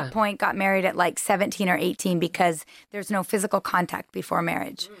girls at Yeah. that point got married at like 17 or 18 because there's no physical contact before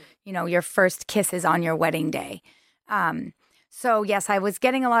marriage. You know, your first kiss is on your wedding day. So yes, I was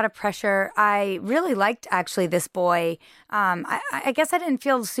getting a lot of pressure. I really liked actually this boy. I guess I didn't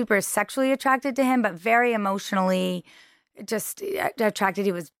feel super sexually attracted to him, but very emotionally just attracted.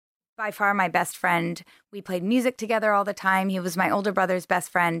 He was by far my best friend. We played music together all the time. He was my older brother's best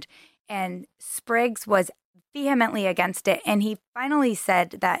friend. And Spriggs was vehemently against it. And he finally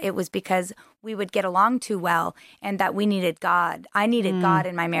said that it was because we would get along too well and that we needed God. I needed God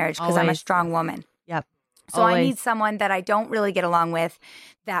in my marriage because I'm a Always. strong woman. Yep. So I Always. need someone that I don't really get along with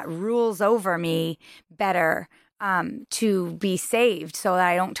that rules over me better to be saved so that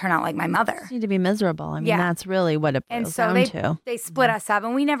I don't turn out like my mother. You need to be miserable. I mean, Yeah. that's really what it And boils so down to. they split us up,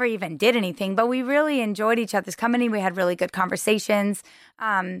 and we never even did anything, but we really enjoyed each other's company. We had really good conversations.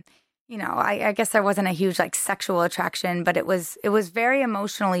 I guess there wasn't a huge like sexual attraction, but it was very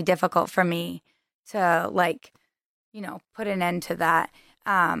emotionally difficult for me to put an end to that.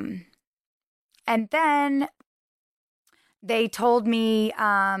 And then they told me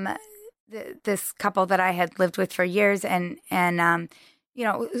this couple that I had lived with for years, and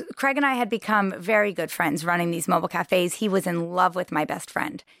Craig and I had become very good friends running these mobile cafes. He was in love with my best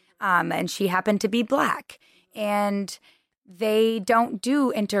friend, and she happened to be Black. And they don't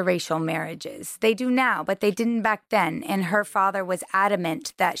do interracial marriages. They do now, but they didn't back then. And her father was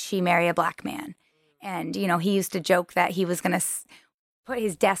adamant that she marry a Black man. And, he used to joke that he was going to put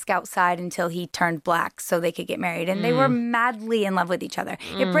his desk outside until he turned Black so they could get married. And they were madly in love with each other.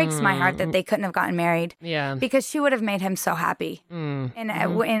 It breaks my heart that they couldn't have gotten married. Yeah. Because she would have made him so happy.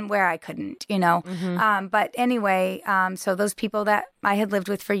 And where I couldn't, But anyway, so those people that I had lived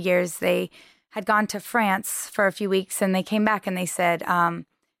with for years, they had gone to France for a few weeks, and they came back and they said,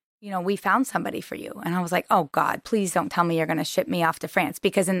 we found somebody for you. And I was like, oh God, please don't tell me you're going to ship me off to France,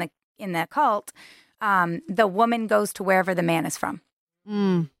 because in the cult, the woman goes to wherever the man is from.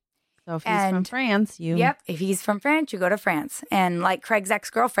 So if he's from France, Yep. If he's from France, you go to France. And like Craig's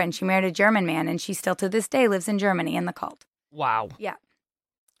ex-girlfriend, she married a German man, and she still to this day lives in Germany in the cult. Wow. Yeah.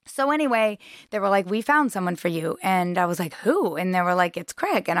 So anyway, they were like, we found someone for you. And I was like, who? And they were like, it's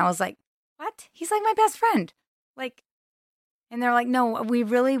Craig. And I was like, what? He's like my best friend. And they're like, no, we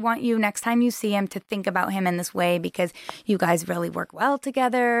really want you next time you see him to think about him in this way, because you guys really work well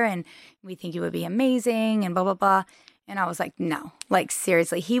together and we think you would be amazing and blah, blah, blah. And I was like, no,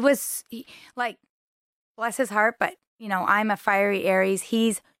 seriously. He was bless his heart, but I'm a fiery Aries.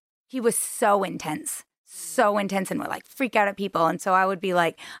 He was so intense and would freak out at people. And so I would be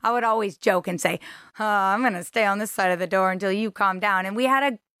like, I would always joke and say, I'm going to stay on this side of the door until you calm down. And we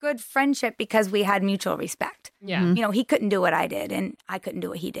had a good friendship because we had mutual respect. Yeah. He couldn't do what I did and I couldn't do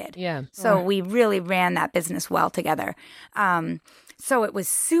what he did. Yeah. So we really ran that business well together. So it was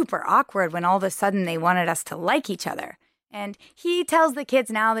super awkward when all of a sudden they wanted us to like each other. And he tells the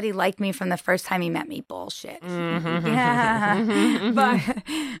kids now that he liked me from the first time he met me. Bullshit. Yeah.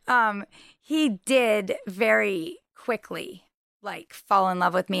 But he did very quickly like fall in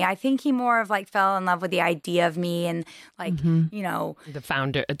love with me. I think he more of like fell in love with the idea of me and like, you know, The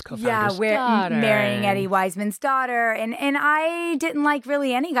founder, co-founder's yeah, daughter. marrying Eddie Wiseman's daughter. And I didn't like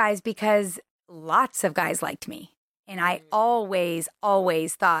really any guys because lots of guys liked me. And I always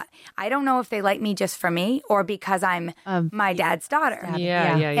thought, I don't know if they like me just for me or because I'm my dad's daughter.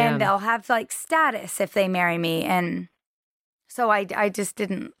 Yeah. And they'll have like status if they marry me. And so I just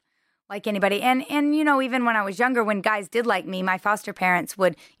didn't like anybody. And you know, even when I was younger, when guys did like me, my foster parents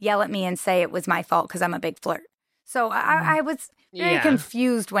would yell at me and say it was my fault because I'm a big flirt. So I was very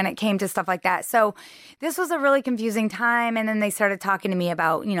confused when it came to stuff like that. So this was a really confusing time. And then they started talking to me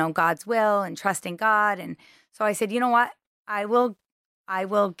about, you know, God's will and trusting God. And so I said, you know what? I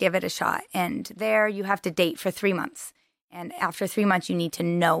will give it a shot. And there you have to date for 3 months. And after 3 months, you need to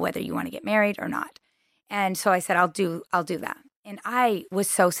know whether you want to get married or not. And so I said, I'll do that. And I was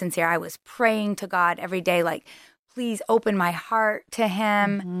so sincere. I was praying to God every day, like, please open my heart to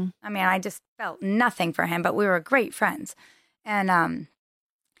him. I mean, I just felt nothing for him, but we were great friends. And,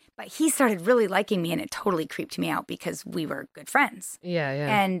 but he started really liking me and it totally creeped me out because we were good friends. Yeah.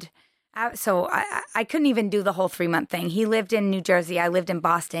 And so I couldn't even do the whole 3-month thing. He lived in New Jersey. I lived in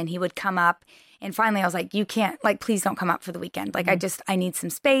Boston. He would come up. And finally I was like, you can't, like, please don't come up for the weekend. Like, I need some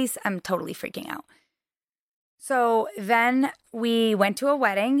space. I'm totally freaking out. So then we went to a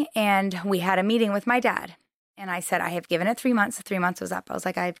wedding and we had a meeting with my dad. And I said, I have given it 3 months. The 3 months was up. I was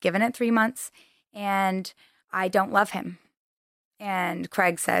like, I've given it 3 months and I don't love him. And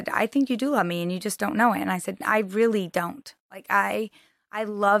Craig said, I think you do love me and you just don't know it. And I said, I really don't. Like, I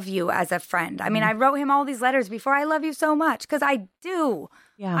love you as a friend. I mean, I wrote him all these letters before. I love you so much because I do.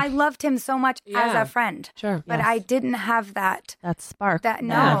 Yeah. I loved him so much as a friend. Sure. But I didn't have that spark.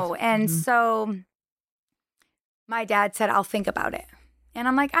 No. And so my dad said, I'll think about it. And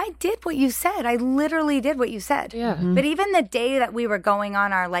I'm like, I did what you said. I literally did what you said. Yeah. But even the day that we were going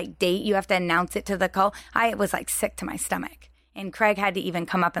on our like date, you have to announce it to the call. I was like sick to my stomach. And Craig had to even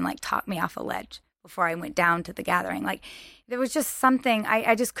come up and like talk me off a ledge before I went down to the gathering. Like, there was just something,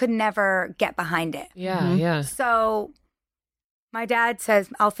 I just could never get behind it. Yeah. So my dad says,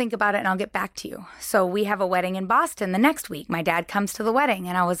 I'll think about it and I'll get back to you. So we have a wedding in Boston the next week. My dad comes to the wedding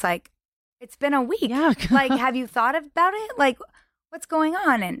and I was like, it's been a week. Yeah. Like, have you thought about it? Like, what's going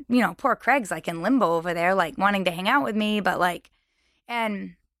on? And, you know, poor Craig's like in limbo over there, like wanting to hang out with me. But like,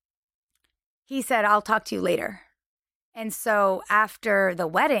 and he said, I'll talk to you later. And so after the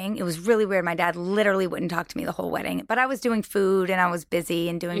wedding, it was really weird. My dad literally wouldn't talk to me the whole wedding, but I was doing food and I was busy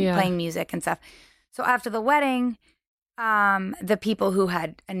and playing music and stuff. So after the wedding, the people who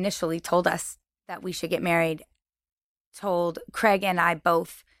had initially told us that we should get married told Craig and I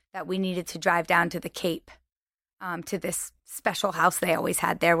both that we needed to drive down to the Cape, to this special house they always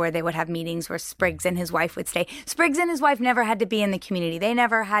had there where they would have meetings where Spriggs and his wife would stay. Spriggs and his wife never had to be in the community. They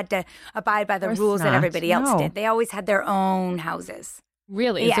never had to abide by the rules that everybody else did. They always had their own houses.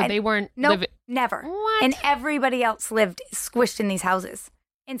 Really? Yeah, So they weren't never. What? And everybody else lived squished in these houses.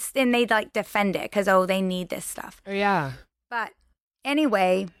 And they'd like defend it because, they need this stuff. Yeah. But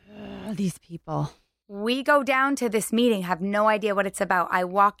anyway, These people. we go down to this meeting, have no idea what it's about. I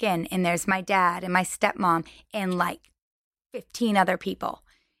walk in and there's my dad and my stepmom and like 15 other people.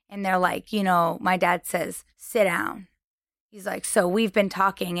 And they're like, my dad says, sit down. He's like, so we've been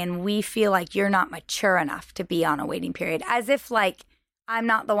talking and we feel like you're not mature enough to be on a waiting period, as if like I'm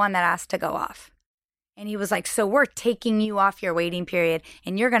not the one that asked to go off. And he was like, so we're taking you off your waiting period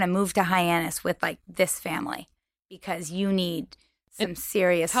and you're going to move to Hyannis with like this family because you need some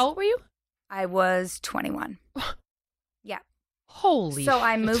serious. How old were you? I was 21. Yeah. Holy So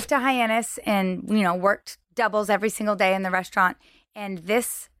I shit. moved to Hyannis and, worked doubles every single day in the restaurant. And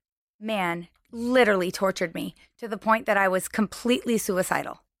this man literally tortured me to the point that I was completely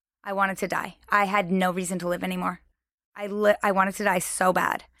suicidal. I wanted to die. I had no reason to live anymore. I wanted to die so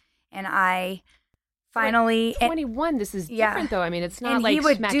bad. And I finally... 21, this is different though. I mean, it's not and like he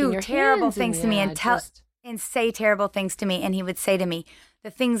would smacking do your terrible hands things to me and say terrible things to me. And he would say to me, the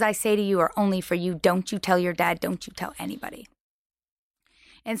things I say to you are only for you. Don't you tell your dad. Don't you tell anybody.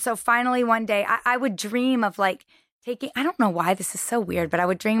 And so finally one day I would dream of like taking, I don't know why this is so weird, but I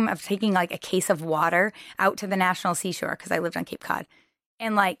would dream of taking like a case of water out to the National Seashore because I lived on Cape Cod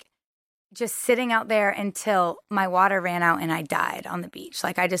and like just sitting out there until my water ran out and I died on the beach.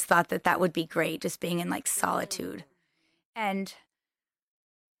 Like I just thought that would be great, just being in like solitude. And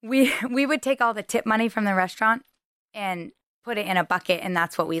we would take all the tip money from the restaurant and put it in a bucket, and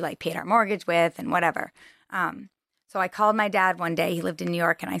that's what we like paid our mortgage with and whatever. So I called my dad one day. He lived in New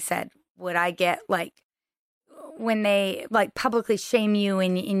York, and I said, would I get like when they like publicly shame you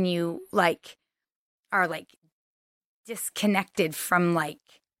and you like are like disconnected from like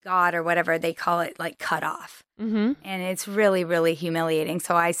God or whatever they call it, like cut off. Mm-hmm. And it's really, really humiliating.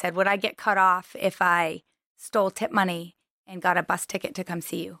 So I said, would I get cut off if I stole tip money and got a bus ticket to come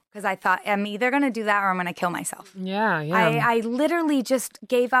see you? Because I thought, I'm either going to do that or I'm going to kill myself. Yeah. I literally just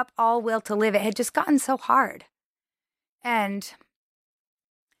gave up all will to live. It had just gotten so hard. And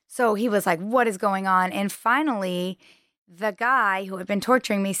so he was like, what is going on? And finally, the guy who had been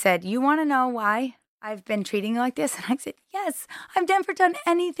torturing me said, you want to know why I've been treating you like this? And I said, yes, I've never done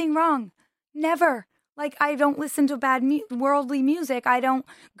anything wrong. Never. Like, I don't listen to bad worldly music. I don't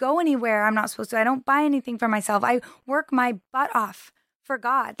go anywhere I'm not supposed to. I don't buy anything for myself. I work my butt off for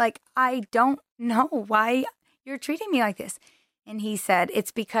God. Like, I don't know why you're treating me like this. And he said,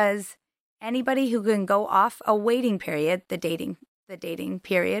 it's because anybody who can go off a waiting period, the dating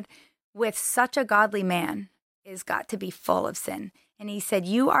period, with such a godly man is got to be full of sin. And he said,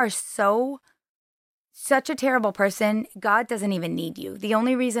 you are such a terrible person. God doesn't even need you. The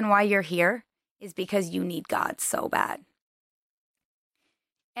only reason why you're here is because you need God so bad.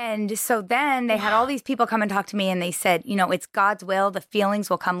 And so then they had all these people come and talk to me and they said, it's God's will. The feelings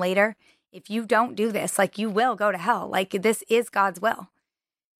will come later. If you don't do this, like, you will go to hell. Like, this is God's will.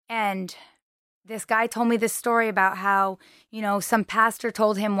 And this guy told me this story about how, some pastor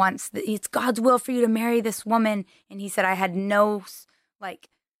told him once that it's God's will for you to marry this woman. And he said, I had no like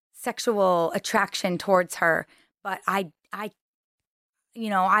sexual attraction towards her, but I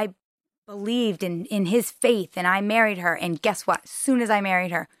believed in his faith and I married her. And guess what? As soon as I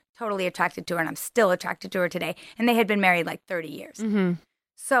married her, totally attracted to her, and I'm still attracted to her today. And they had been married like 30 years. Mm-hmm.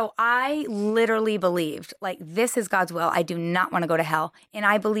 So I literally believed, like, this is God's will. I do not want to go to hell. And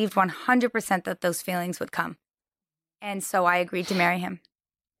I believed 100% that those feelings would come. And so I agreed to marry him.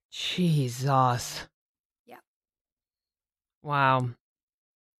 Jesus. Yeah. Wow.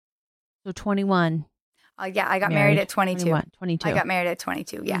 So 21. Yeah, I got married at 22. 22. I got married at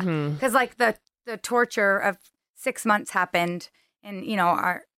 22, yeah. Mhm. Because, like, the torture of 6 months happened and,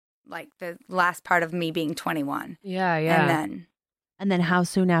 the last part of me being 21. Yeah, yeah. And then, how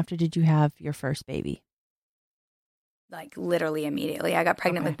soon after did you have your first baby? like, literally immediately. I got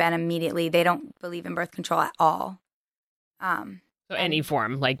pregnant with Ben immediately. They don't believe in birth control at all. So any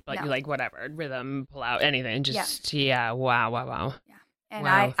form, like, but no. like whatever, rhythm, pull out, anything. Just, yeah. Wow. Yeah. And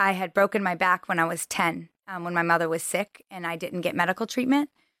Wow. I had broken my back when I was 10, when my mother was sick, and I didn't get medical treatment.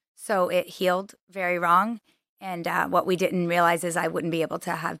 So it healed very wrong. And what we didn't realize is I wouldn't be able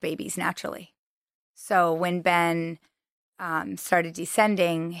to have babies naturally. So when Ben started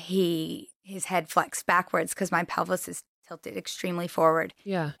descending, his head flexed backwards because my pelvis is tilted extremely forward.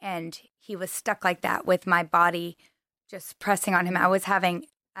 Yeah. And he was stuck like that with my body just pressing on him. I was having,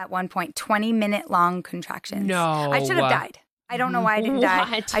 at one point, 20-minute long contractions. No. I should have died. I don't know why I didn't die.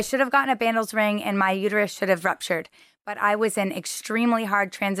 What? I should have gotten a Bandel's ring and my uterus should have ruptured. But I was in extremely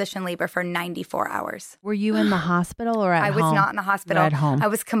hard transition labor for 94 hours. Were you in the hospital or at I home? was not in the hospital. Or at home. I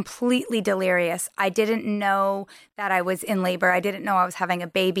was completely delirious. I didn't know that I was in labor. I didn't know I was having a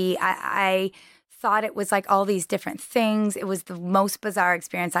baby. I thought it was like all these different things. It was the most bizarre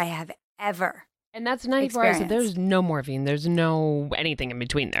experience I have ever. And that's 94 hours. So there's no morphine. There's no anything in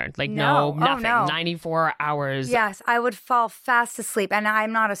between there. Like, no, nothing. no. 94 hours. Yes, I would fall fast asleep. And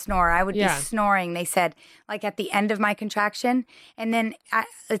I'm not a snorer. I would be snoring, they said, like at the end of my contraction. And then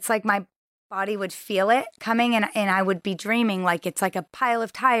it's like my body would feel it coming and I would be dreaming like it's like a pile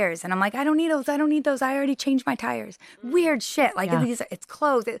of tires. And I'm like, I don't need those. I already changed my tires. Weird shit. Like it's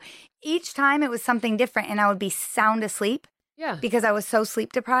closed. Each time it was something different and I would be sound asleep. Yeah. Because I was so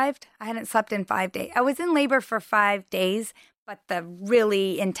sleep deprived. I hadn't slept in 5 days. I was in labor for 5 days, but the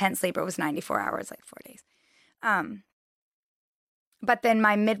really intense labor was 94 hours, like 4 days. But then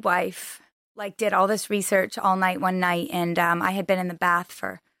my midwife did all this research all night one night, and I had been in the bath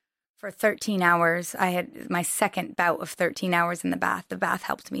for 13 hours. I had my second bout of 13 hours in the bath. The bath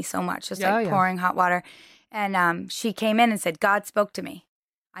helped me so much, just pouring hot water. And she came in and said, God spoke to me.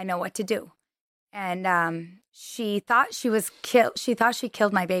 I know what to do. And she thought she was killed. She thought she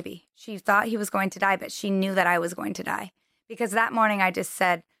killed my baby. She thought he was going to die, but she knew that I was going to die. Because that morning I just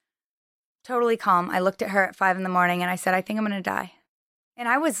said, totally calm. I looked at her at 5 a.m. and I said, I think I'm going to die. And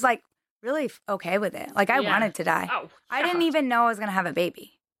I was like really okay with it. Like I wanted to die. Oh, I didn't even know I was going to have a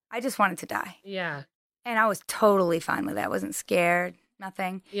baby. I just wanted to die. Yeah. And I was totally fine with it. I wasn't scared,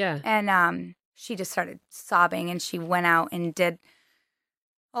 nothing. Yeah. And she just started sobbing and she went out and did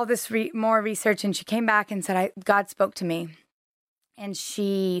all this more research, and she came back and said, God spoke to me. And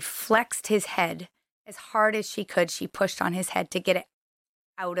she flexed his head as hard as she could. She pushed on his head to get it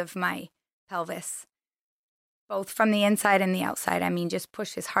out of my pelvis, both from the inside and the outside. I mean, just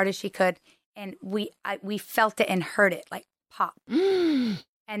pushed as hard as she could. and we felt it and heard it like pop. And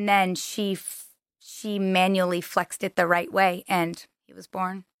then she manually flexed it the right way, and he was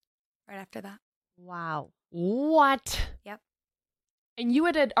born right after that. Wow. What? Yep. And you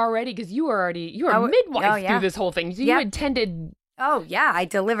had already, because you were midwife through this whole thing. So you attended. Oh, yeah. I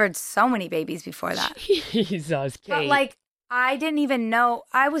delivered so many babies before that. Jesus, Kate. But like, I didn't even know.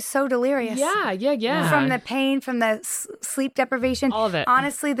 I was so delirious. Yeah. From the pain, from the sleep deprivation. All of it.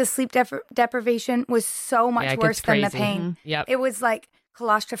 Honestly, the sleep deprivation was so much worse than the pain. Yep. It was like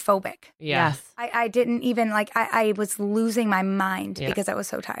claustrophobic. Yes. I didn't even like, I was losing my mind because I was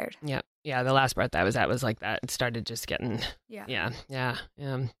so tired. Yeah. Yeah. The last birth I was at was like that. It started just getting. Yeah. Yeah.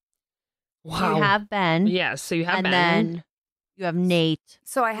 Wow. You have Ben. Yes. So you have Ben. And then you have Nate.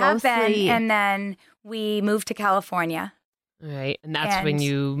 So I have Ben, and then we moved to California. All right. And that's when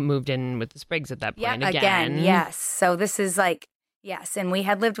you moved in with the Spriggs at that point again. Yes. So this is like, yes. And we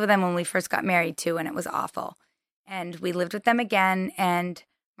had lived with them when we first got married too, and it was awful. And we lived with them again, and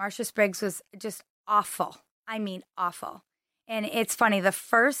Marcia Spriggs was just awful. I mean, awful. And it's funny, the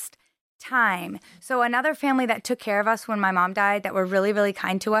first time, so another family that took care of us when my mom died that were really, really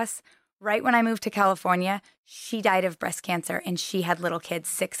kind to us, right when I moved to California, she died of breast cancer, and she had little kids,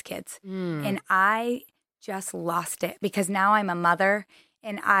 6 kids. And I just lost it because now I'm a mother,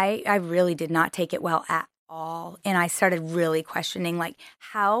 and I really did not take it well at all. And I started really questioning, like,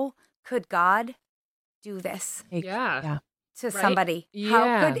 how could God do this to somebody?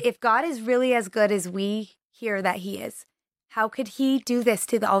 How could, if God is really as good as we hear that he is, how could he do this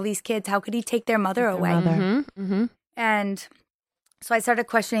to all these kids? How could he take their mother away? And so I started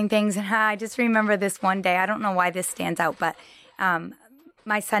questioning things, and I just remember this one day. I don't know why this stands out, but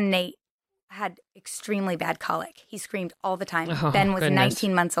my son Nate had extremely bad colic. He screamed all the time. Ben was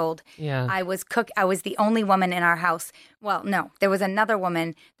 19 months old. Yeah. I was the only woman in our house. Well, no, there was another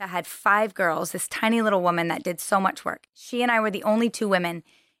woman that had 5 girls, this tiny little woman that did so much work. She and I were the only 2 women.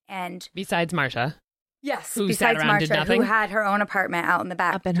 And besides Marcia. Yes, who besides sat around, did Marcia, nothing? who had her own apartment out in the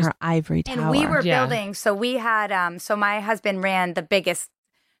back. Up in her ivory tower. And we were building, so we had, so my husband ran the biggest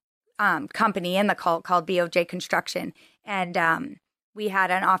company in the cult called BOJ Construction. And we had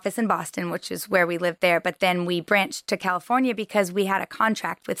an office in Boston, which is where we lived there. But then we branched to California because we had a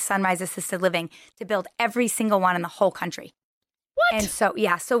contract with Sunrise Assisted Living to build every single one in the whole country. What? And so,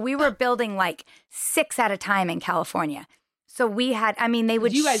 so we were building like 6 at a time in California. So we had, I mean, they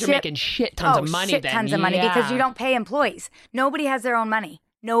would You guys are making shit tons of money then. Tons of money because you don't pay employees. Nobody has their own money.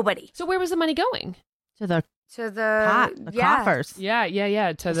 Nobody. So where was the money going? To the pot, the coffers.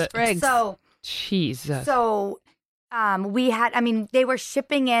 Yeah. To the Spriggs. So, Jesus. So we had, I mean, they were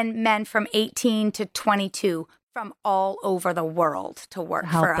shipping in men from 18 to 22 from all over the world to work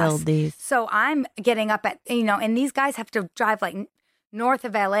for us. Help build these. So I'm getting up at, and these guys have to drive like north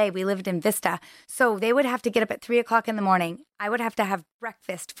of LA. We lived in Vista. So they would have to get up at 3 o'clock in the morning. I would have to have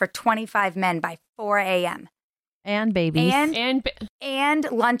breakfast for 25 men by 4 a.m. And babies.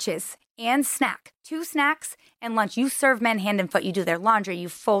 And lunches and snack. 2 snacks and lunch. You serve men hand and foot. You do their laundry. You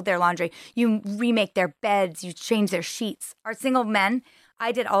fold their laundry. You remake their beds. You change their sheets. Our single men,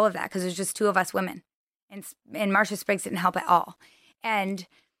 I did all of that because there's just 2 of us women. And Marcia Spriggs didn't help at all. And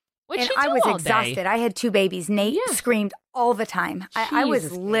I was exhausted. I had 2 babies. Nate screamed all the time. I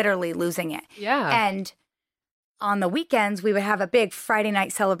was literally losing it. Yeah. And on the weekends, we would have a big Friday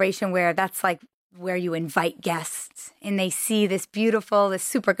night celebration where that's like where you invite guests and they see this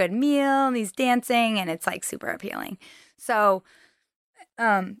super good meal and these dancing, and it's like super appealing. So,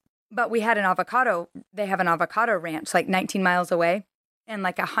 but we had they have an avocado ranch like 19 miles away, and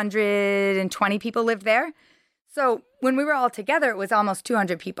like 120 people lived there. So when we were all together, it was almost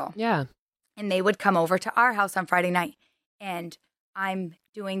 200 people. Yeah. And they would come over to our house on Friday night, and I'm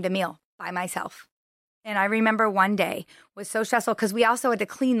doing the meal by myself. And I remember one day was so stressful because we also had to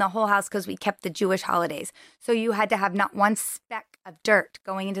clean the whole house because we kept the Jewish holidays. So you had to have not one speck of dirt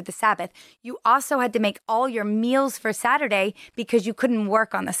going into the Sabbath. You also had to make all your meals for Saturday because you couldn't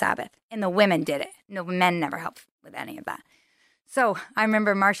work on the Sabbath. And the women did it. No, men never helped with any of that. So I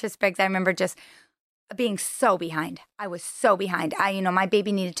remember Marcia Spriggs. I remember just being so behind. I was so behind. My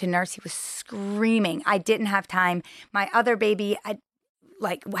baby needed to nurse. He was screaming. I didn't have time. My other baby,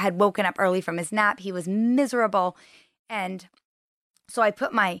 had woken up early from his nap. He was miserable. And so I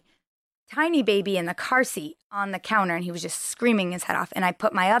put my tiny baby in the car seat on the counter, and he was just screaming his head off. And I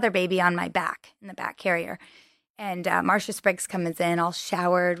put my other baby on my back in the back carrier. And Marcia Spriggs comes in all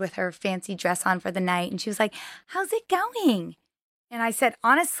showered with her fancy dress on for the night. And she was like, "How's it going?" And I said,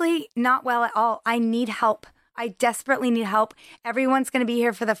 "Honestly, not well at all. I need help. I desperately need help. Everyone's going to be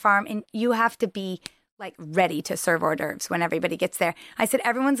here for the farm, and you have to be like ready to serve hors d'oeuvres when everybody gets there. I said,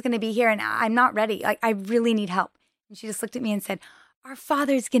 everyone's going to be here and I'm not ready. Like, I really need help. And she just looked at me and said, our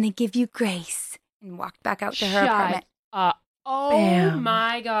Father's going to give you grace, and walked back out to her apartment. Oh Bam.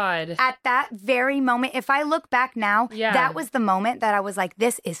 my God. At that very moment, if I look back now, Yeah. that was the moment that I was like,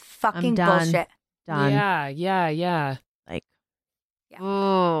 this is fucking done. bullshit. Done. Yeah. Like, Yeah.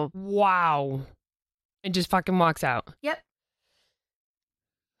 oh, Wow. And just fucking walks out. Yep.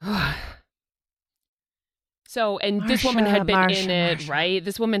 So, and this woman had been in it, Marsha. right?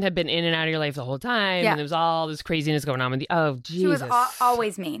 This woman had been in and out of your life the whole time. Yeah. And there was all this craziness going on with Jesus. She was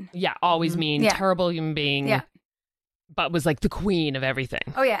always mean. Yeah, always mean, Yeah. terrible human being. Yeah. But was like the queen of everything.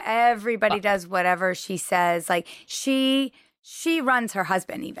 Oh yeah, everybody does whatever she says. Like she runs her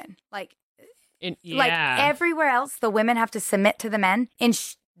husband even. Like everywhere else, the women have to submit to the men, and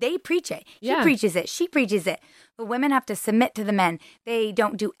they preach it. He Yeah. preaches it. She preaches it. The women have to submit to the men. They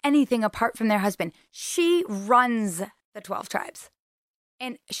don't do anything apart from their husband. She runs the 12 tribes.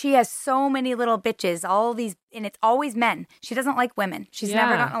 And she has so many little bitches, all these, and it's always men. She doesn't like women. She's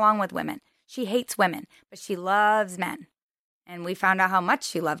never Yeah. gotten along with women. She hates women, but she loves men. And we found out how much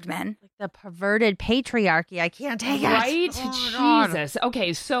she loved men. like the perverted patriarchy. I can't take it. Right? Oh, God. Jesus.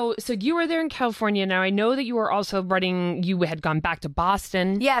 Okay, so you were there in California. Now I know that you were also you had gone back to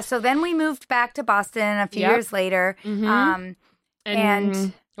Boston. Yeah, so then we moved back to Boston a few Yep. years later. Mhm. And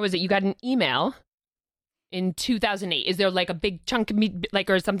what was it? You got an email in 2008. Is there like a big chunk of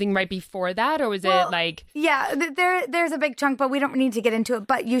or something right before that, or was Well, it like? yeah, there's a big chunk, but we don't need to get into it.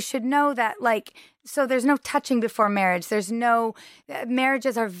 But you should know that, like, so there's no touching before marriage. There's no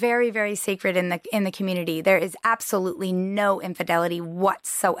marriages are very, very sacred in the community. There is absolutely no infidelity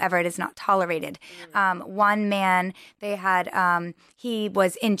whatsoever. It is not tolerated. One man, they had he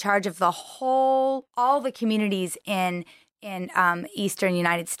was in charge of all the communities in Eastern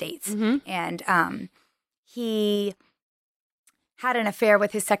United States, and he had an affair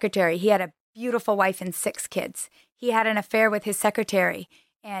with his secretary. He had a beautiful wife and 6 kids. He had an affair with his secretary,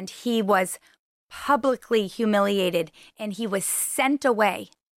 and he was publicly humiliated, and he was sent away,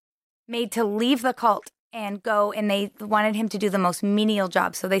 made to leave the cult and go, and they wanted him to do the most menial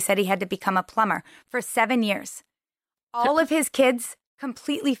job. So they said he had to become a plumber for 7 years. All of his kids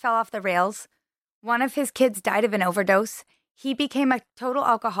completely fell off the rails. One of his kids died of an overdose. He became a total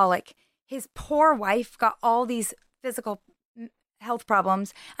alcoholic. His poor wife got all these physical health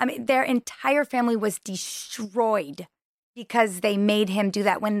problems. I mean, their entire family was destroyed because they made him do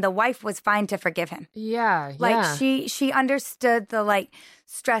that when the wife was fine to forgive him. Yeah, Like she understood the like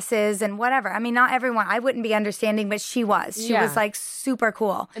stresses and whatever. I mean, not everyone. I wouldn't be understanding, but she was. She Yeah. was like super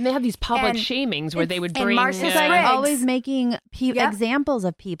cool. And they have these public And shamings where they would and bring. Marsha It's like Spriggs. always making Yep. examples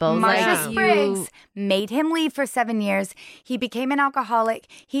of people. Marsha like Spriggs made him leave for 7 years. He became an alcoholic.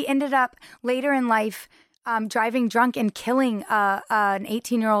 He ended up later in life driving drunk and killing an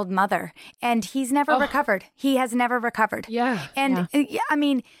 18-year-old mother. And he's never recovered. He has never recovered. Yeah. And I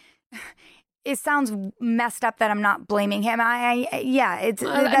mean, it sounds messed up that I'm not blaming him.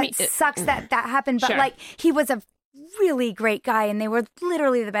 It sucks that happened. But Sure. like, he was a really great guy, and they were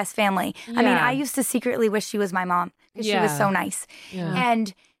literally the best family. I mean, Yeah. I used to secretly wish she was my mom because she was Yeah. so nice. Yeah.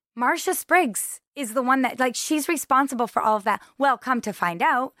 And Marsha Spriggs is the one that, like, she's responsible for all of that. Well, come to find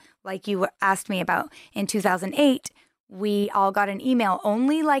out, like you asked me about in 2008, we all got an email,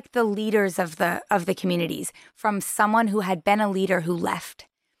 only like the leaders of the communities, from someone who had been a leader who left.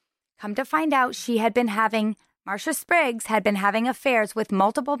 Come to find out, Marsha Spriggs had been having affairs with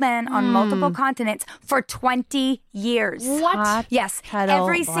multiple men on multiple continents for 20 years. What? Yes. Kettle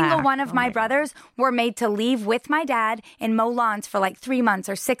Every single black. one of Oh my my brothers were made to leave with my dad and mow lawns for like 3 months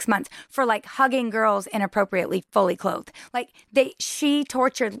or 6 months for like hugging girls inappropriately, fully clothed. Like she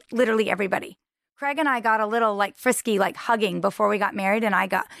tortured literally everybody. Craig and I got a little like frisky, like hugging before we got married, and I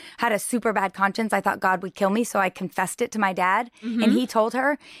had a super bad conscience. I thought God would kill me, so I confessed it to my dad, and he told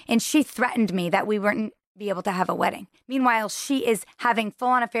her, and she threatened me that we weren't be able to have a wedding. Meanwhile, she is having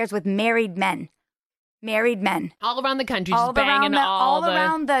full-on affairs with married men. All around the country, All just banging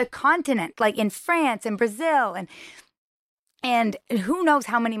around the continent, like in France and Brazil and who knows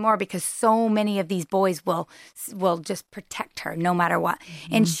how many more, because so many of these boys will just protect her no matter what.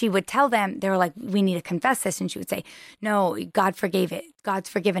 And she would tell them, they were like, we need to confess this. And she would say, no, God forgave it. God's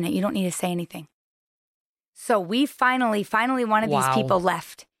forgiven it. You don't need to say anything. So we finally, one of these people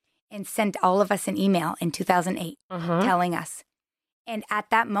left and sent all of us an email in 2008 telling us. And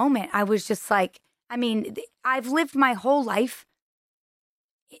at that moment, I was just like, I mean, I've lived my whole life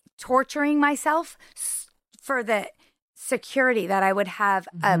torturing myself for the security that I would have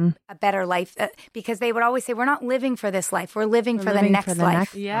a better life, because they would always say, we're not living for this life. We're living for the next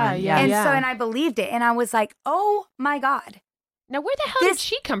life. Yeah. And so, and I believed it. And I was like, oh my God. Now, where the hell did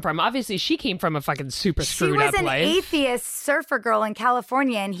she come from? Obviously, she came from a fucking super screwed up life. She was an atheist surfer girl in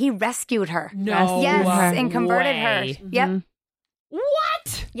California, and he rescued her. No. Yes, and converted way. her. Yep.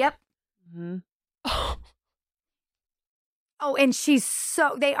 What? Yep. Oh, and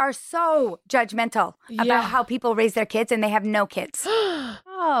they are so judgmental about how people raise their kids, and they have no kids.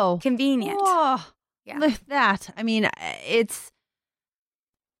 Oh. Convenient. Oh. Yeah. Look at that. I mean, it's...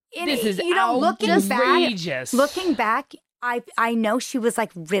 This is outrageous. Looking back, I know she was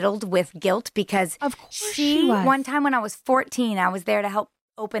like riddled with guilt, because of course she was. One time when I was 14, I was there to help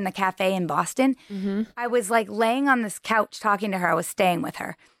open the cafe in Boston. I was like laying on this couch talking to her. I was staying with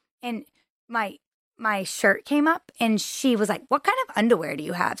her, and my shirt came up, and she was like, what kind of underwear do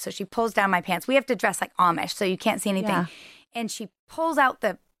you have? So she pulls down my pants. We have to dress like Amish, so you can't see anything. Yeah. And she pulls out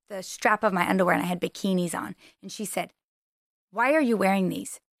the strap of my underwear, and I had bikinis on. And she said, why are you wearing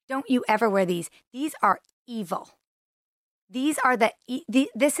these? Don't you ever wear these? These are evil. These are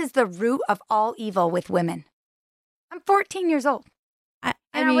this is the root of all evil with women. I'm 14 years old.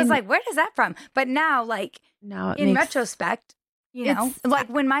 I was like, where does that from? But now, in retrospect, like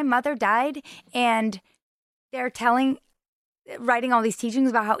when my mother died and they're writing all these teachings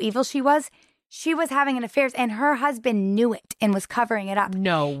about how evil she was having an affair, and her husband knew it and was covering it up.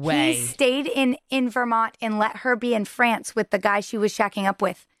 No way. He stayed in Vermont and let her be in France with the guy she was shacking up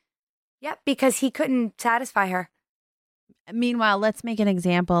with. Yep, because he couldn't satisfy her. Meanwhile, let's make an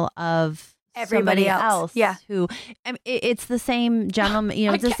example of everybody else. Yeah. Who, it's the same gentleman,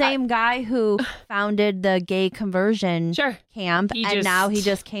 it's the same guy who founded the gay conversion camp. Now he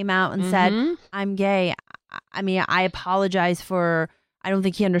just came out and said, I'm gay. I mean, I apologize for, I don't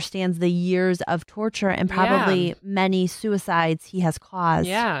think he understands the years of torture and probably many suicides he has caused.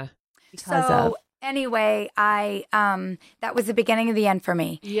 Yeah. Anyway, that was the beginning of the end for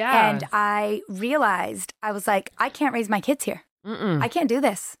me. Yeah. And I realized, I was like, I can't raise my kids here. I can't do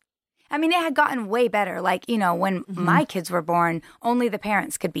this. I mean, it had gotten way better. Like, when my kids were born, only the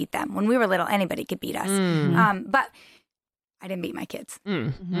parents could beat them. When we were little, anybody could beat us. But I didn't beat my kids.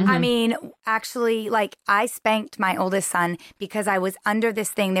 I mean, actually, I spanked my oldest son because I was under this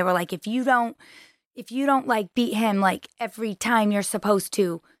thing. They were like, if you don't beat him every time you're supposed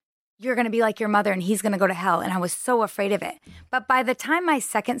to, you're going to be like your mother and he's going to go to hell. And I was so afraid of it. But by the time my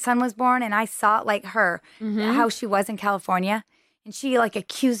second son was born and I saw like her, how she was in California, and she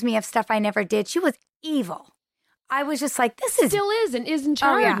accused me of stuff I never did. She was evil. I was just like, this is... Still is and is in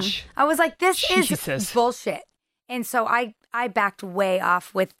charge. I was like, this is bullshit. And so I backed way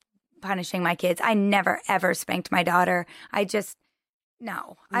off with punishing my kids. I never, ever spanked my daughter. I just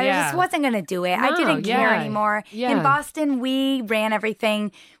wasn't going to do it. I didn't care anymore. Yeah. In Boston, we ran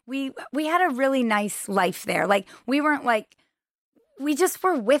everything. We had a really nice life there. We weren't we just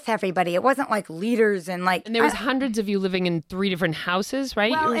were with everybody. It wasn't leaders and And there was hundreds of you living in 3 different houses,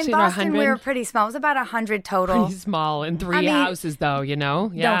 right? Well, in Boston, we were pretty small. It was about 100 total. Pretty small in 3 houses, though, Yeah. No,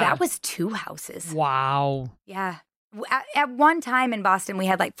 that was 2 houses. Wow. Yeah. At one time in Boston, we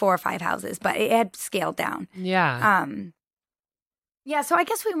had 4 or 5 houses, but it had scaled down. Yeah. Yeah, so I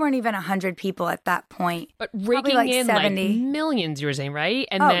guess we weren't even 100 people at that point. But raking in 70. Millions, you were saying, right?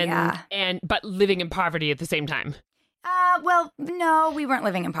 And but living in poverty at the same time. Well, no, we weren't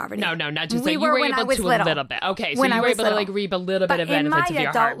living in poverty. No, not just you were able to a little bit. Okay, so you were able to reap a little bit of benefits of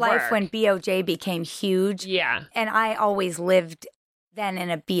your hard work. In my adult life, when BOJ became huge, and I always lived then in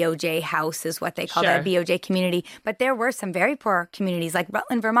a BOJ house, is what they call that, a BOJ community. But there were some very poor communities like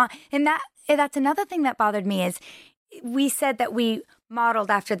Rutland, Vermont, and that's another thing that bothered me is we said that we modeled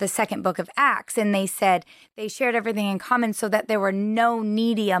after the second book of Acts, and they said they shared everything in common so that there were no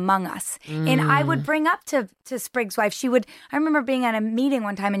needy among us. And I would bring up to Sprig's wife, I remember being at a meeting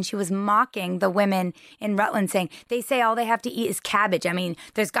one time and she was mocking the women in Rutland saying, they say all they have to eat is cabbage. I mean,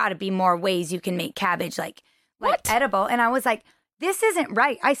 there's got to be more ways you can make cabbage like edible. And I was like, this isn't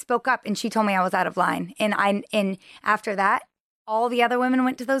right. I spoke up and she told me I was out of line. And after that, all the other women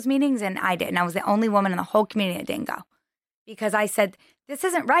went to those meetings and I didn't. I was the only woman in the whole community that didn't go. Because I said, this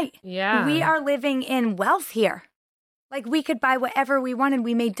isn't right. Yeah. We are living in wealth here. We could buy whatever we wanted.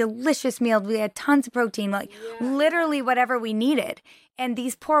 We made delicious meals. We had tons of protein, literally whatever we needed. And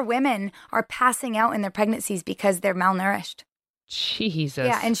these poor women are passing out in their pregnancies because they're malnourished. Jesus.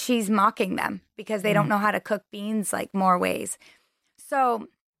 Yeah, and she's mocking them because they don't know how to cook beans more ways. So...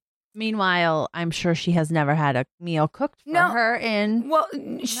 Meanwhile, I'm sure she has never had a meal cooked for her in... Well,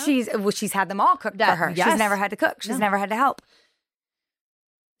 she's had them all cooked for her. Yes. She's never had to cook. She's never had to help.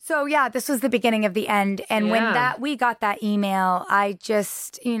 So yeah, this was the beginning of the end. And when we got that email, I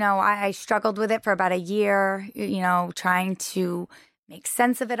just, I struggled with it for about a year, trying to make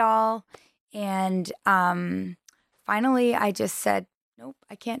sense of it all. And finally, I just said, nope,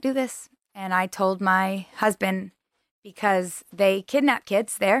 I can't do this. And I told my husband, because they kidnap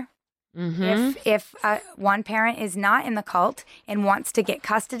kids there. Mm-hmm. If one parent is not in the cult and wants to get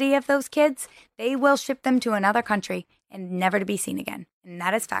custody of those kids, they will ship them to another country and never to be seen again. And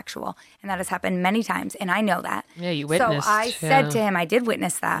that is factual. And that has happened many times. And I know that. Yeah, you witnessed. So I said to him, I did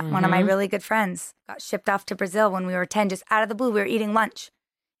witness that. Mm-hmm. One of my really good friends got shipped off to Brazil when we were 10, just out of the blue. We were eating lunch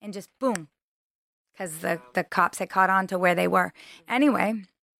and just boom, because the cops had caught on to where they were. Anyway,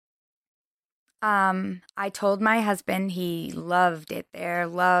 I told my husband, he loved it there,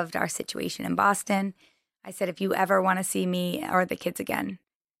 loved our situation in Boston. I said, if you ever want to see me or the kids again,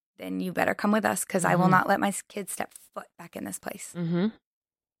 then you better come with us, because I will not let my kids step foot back in this place. Mm-hmm.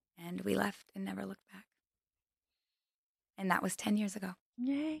 And we left and never looked back. And that was 10 years ago.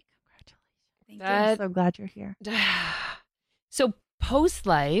 Yay. Congratulations. Thank you. I'm so glad you're here. So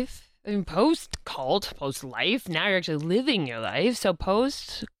post-life, post-cult, post-life, now you're actually living your life. So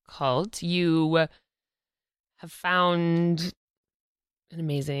post-cult, you have found an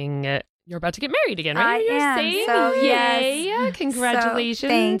amazing... You're about to get married again, right? I am. Saying? So, yay. Yes. Congratulations. So,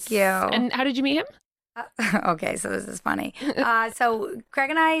 thank you. And how did you meet him? Okay, so this is funny. So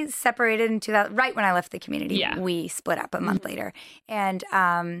Craig and I separated in 2000, right when I left the community. Yeah. We split up a month later. And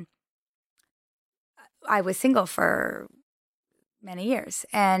I was single for many years.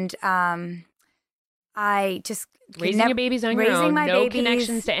 And I just... Raising your babies on your own. No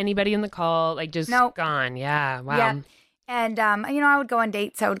connections to anybody in the call. Like, just gone. Yeah, wow. Yeah. And, I would go on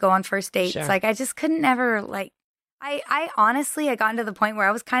dates. I would go on first dates. Sure. Like, I just couldn't ever, like... I honestly had gotten to the point where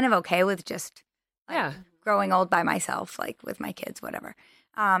I was kind of okay with just... growing old by myself, like with my kids, whatever.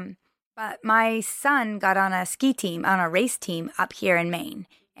 But my son got on a ski team, on a race team up here in Maine.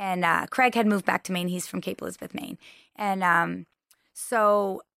 And Craig had moved back to Maine. He's from Cape Elizabeth, Maine. And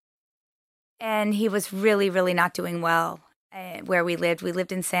and he was really, really not doing well where we lived. We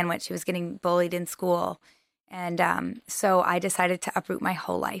lived in Sandwich. He was getting bullied in school. And so I decided to uproot my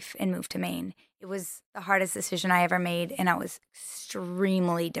whole life and move to Maine. It was the hardest decision I ever made. And I was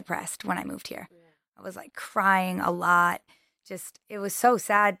extremely depressed when I moved here. I was like crying a lot. Just, it was so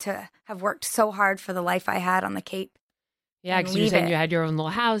sad to have worked so hard for the life I had on the Cape. Yeah, because you said you had your own little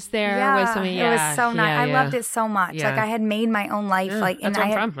house there. Yeah, it was so nice. I loved it so much. Yeah. Like, I had made my own life. Like, that's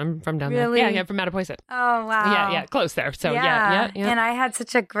where I'm from. I'm from down there. Yeah, from Mattapoisett. Oh, wow. Yeah, close there. So, yeah. And I had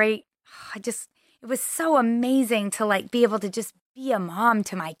such a great, it was so amazing to, like, be able to just be a mom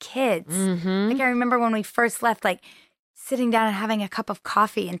to my kids. Mm-hmm. Like, I remember when we first left, like, sitting down and having a cup of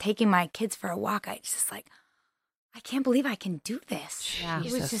coffee and taking my kids for a walk. I just like, I can't believe I can do this. Yeah.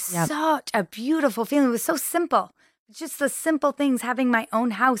 It was just such a beautiful feeling. It was so simple. Just the simple things, having my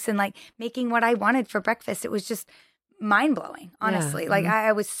own house and like making what I wanted for breakfast. It was just mind-blowing, honestly. Like,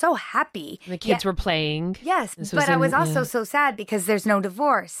 I was so happy. The kids were playing. Yes, but I was also so sad because there's no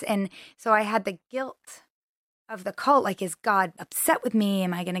divorce. And so I had the guilt of the cult. Like, is God upset with me?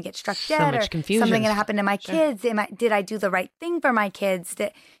 Am I going to get struck dead? Much or confusion. Something going to happen to my kids? Did I do the right thing for my kids?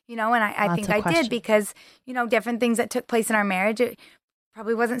 And I think I did, because, different things that took place in our marriage, it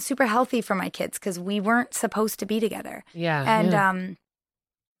probably wasn't super healthy for my kids because we weren't supposed to be together. Yeah. And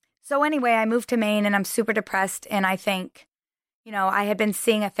so anyway, I moved to Maine and I'm super depressed. And I think, I had been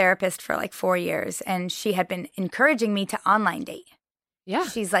seeing a therapist for like 4 years, and she had been encouraging me to online date. Yeah.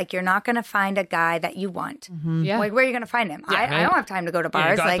 She's like, you're not going to find a guy that you want. Mm-hmm. Yeah. Like, where are you going to find him? I don't have time to go to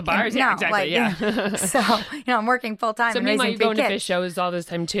bars. Yeah, like, bars. no, exactly. Like, so, I'm working full time. So and meanwhile, raising you're going kids. to fish shows all this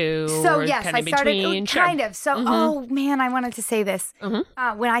time too. So yes, I started kind of. So, mm-hmm. Oh man, I wanted to say this.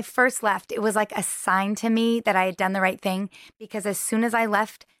 Mm-hmm. When I first left, it was like a sign to me that I had done the right thing, because as soon as I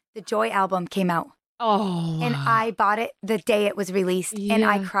left, the Joy album came out. Oh. And I bought it the day it was released, and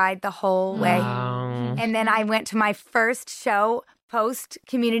I cried the whole way. Wow. And then I went to my first show post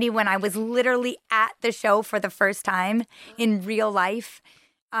community when I was literally at the show for the first time in real life.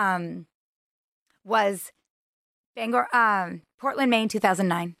 Was Bangor, Portland, Maine,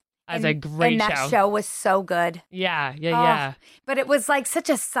 2009. That's a great show. And that show was so good. Yeah. But it was like such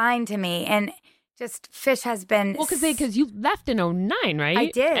a sign to me, and just Fish has been... Well, because you left in 2009, right? I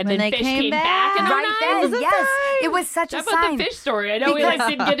did. And then Fish came back in 2009. Right then, yes. It was such a sign. How about the Fish story? I know we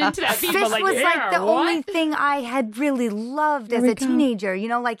didn't get into that. Fish was like the only thing I had really loved as a teenager.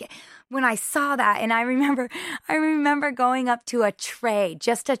 Like when I saw that, and I remember going up to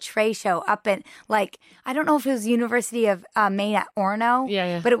just a tray show up at, like, I don't know if it was University of Maine at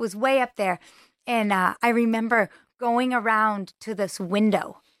Orono, but it was way up there. And I remember going around to this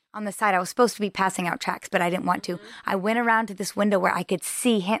window on the side. I was supposed to be passing out tracks, but I didn't want to. I went around to this window where I could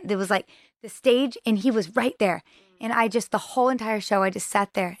see him. There was like the stage and he was right there. And I just, the whole entire show, I just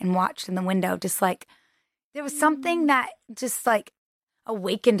sat there and watched in the window, just like, there was something that just like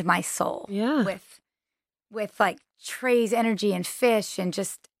awakened my soul. Yeah. With like Trey's energy and Fish and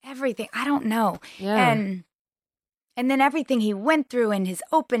just everything. I don't know. Yeah. And then everything he went through and his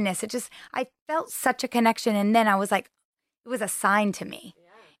openness, I felt such a connection. And then I was like, it was a sign to me.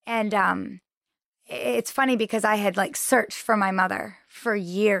 Yeah. And it's funny because I had like searched for my mother for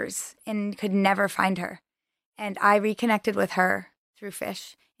years and could never find her. And I reconnected with her through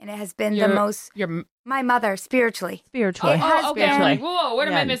Fish. And it has been my mother spiritually. Spiritually. Okay. Whoa, what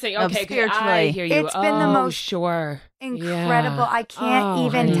am I missing? Okay, spiritually. I hear you. It's been the most Yeah. incredible. I can't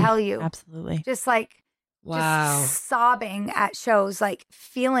even tell you. Absolutely. Just like, just sobbing at shows, like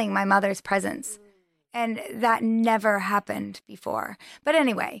feeling my mother's presence. And that never happened before. But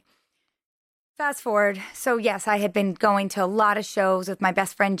anyway, fast forward. So yes, I had been going to a lot of shows with my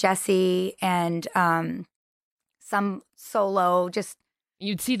best friend Jessie and some solo, just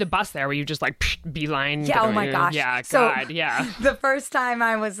you'd see the bus there where you just like beeline. Yeah, oh my gosh. Yeah, so, God, yeah. The first time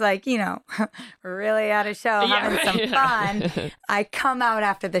I was like, really at a show, having some fun. I come out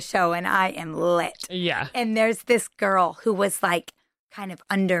after the show and I am lit. Yeah. And there's this girl who was like kind of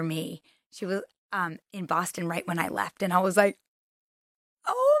under me. She was in Boston right when I left. And I was like,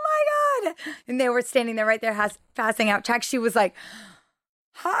 oh my God. And they were standing there right there passing out tracks. She was like,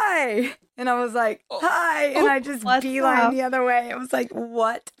 hi. And I was like, hi. And I just beeline the other way. It was like,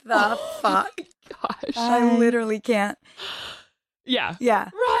 what the fuck? Gosh. I literally can't. Yeah. Yeah.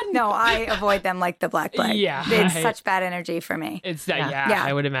 Run. No, I avoid them like the Black Plague. Yeah. It's such bad energy for me. It's yeah,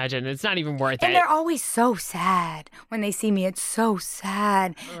 I would imagine. It's not even worth it. And they're always so sad when they see me. It's so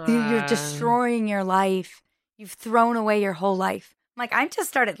sad. You're destroying your life. You've thrown away your whole life. I'm like, I just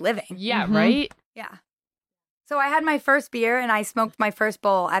started living. Yeah, right? Yeah. So I had my first beer and I smoked my first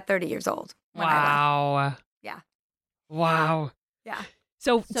bowl at 30 years old. Wow. Yeah. Wow. Yeah.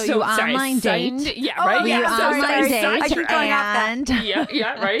 So you online date. Yeah, right? Yeah, online date. I keep going off that.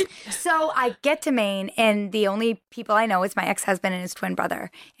 Yeah, right? So I get to Maine and the only people I know is my ex-husband and his twin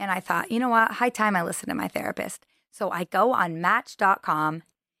brother. And I thought, you know what? High time I listen to my therapist. So I go on Match.com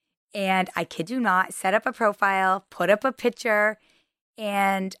and I kid you not, set up a profile, put up a picture,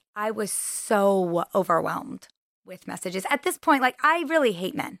 and I was so overwhelmed with messages. At this point, like, I really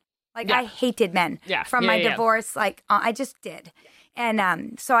hate men. Like, I hated men from my divorce. Like, I just did.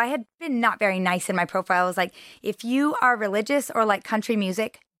 And so I had been not very nice in my profile. I was like, if you are religious or like country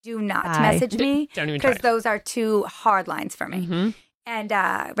music, do not message me. Don't even try. Because those are two hard lines for me. Mm-hmm. And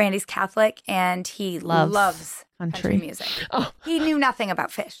Randy's Catholic, and he loves country music. Oh. He knew nothing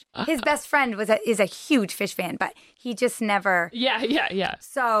about Fish. His best friend is a huge Fish fan, but he just never. Yeah.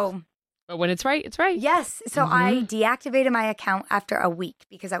 So. But when it's right, it's right. Yes. So I deactivated my account after a week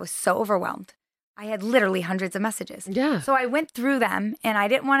because I was so overwhelmed. I had literally hundreds of messages. Yeah. So I went through them, and I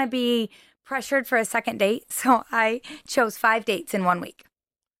didn't want to be pressured for a second date. So I chose 5 dates in 1 week.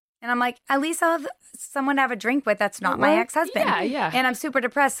 And I'm like, at least I'll have someone to have a drink with that's not my ex-husband. Yeah. And I'm super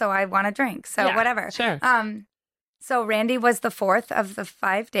depressed, so I want a drink. So whatever. Sure. So Randy was the 4th of the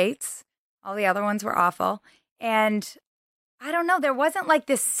 5 dates. All the other ones were awful. And I don't know, there wasn't like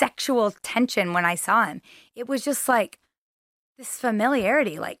this sexual tension when I saw him. It was just like this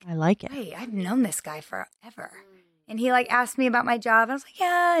familiarity. Like, I like it. Hey, I've known this guy forever. And he like asked me about my job. I was like,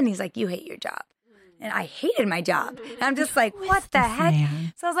 yeah. And he's like, you hate your job. And I hated my job. And I'm just like, what the heck?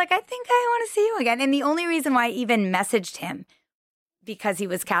 Man? So I was like, I think I want to see you again. And the only reason why I even messaged him, because he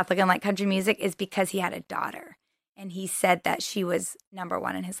was Catholic and liked country music, is because he had a daughter. And he said that she was number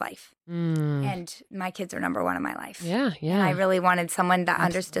one in his life. And my kids are number one in my life. Yeah. And I really wanted someone that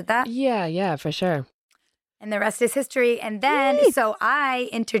understood that. Yeah, for sure. And the rest is history. And then, so I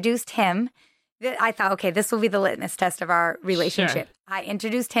introduced him. I thought, okay, this will be the litmus test of our relationship. Sure. I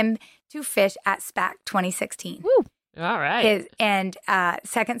introduced him to Fish at SPAC 2016. Woo. All right. And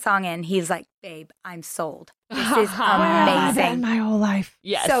second song in, he's like, babe, I'm sold. This is amazing. My whole life.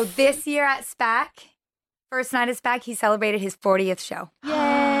 Yes. So this year at SPAC, first night at SPAC, he celebrated his 40th show.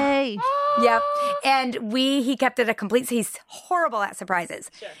 Yay. Yep. And he kept it a complete, he's horrible at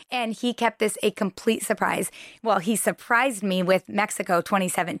surprises. Sure. And he kept this a complete surprise. Well, he surprised me with Mexico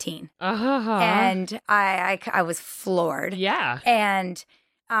 2017. And I was floored. Yeah. And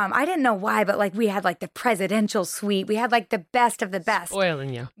I didn't know why, but like we had like the presidential suite. We had like the best of the best.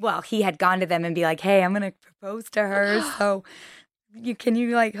 Spoiling you. Well, he had gone to them and be like, hey, I'm going to propose to her. So can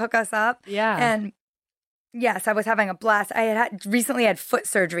you like hook us up? Yeah. And yes, I was having a blast. I had recently had foot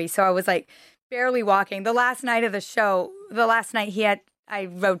surgery, so I was like barely walking. The last night of the show, he had I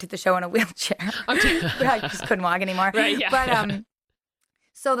rode to the show in a wheelchair. I just couldn't walk anymore. Right, yeah. But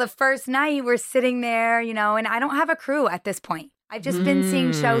so the first night we're sitting there, and I don't have a crew at this point. I've just been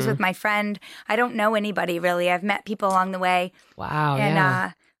seeing shows with my friend. I don't know anybody really. I've met people along the way. Wow.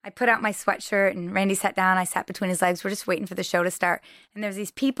 And I put out my sweatshirt and Randy sat down. I sat between his legs. We're just waiting for the show to start. And there's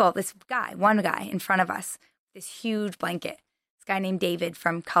these people, one guy in front of us, this huge blanket. This guy named David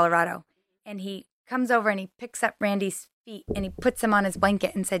from Colorado. And he comes over and he picks up Randy's feet and he puts them on his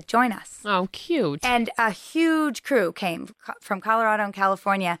blanket and said, "Join us." Oh, cute. And a huge crew came from Colorado and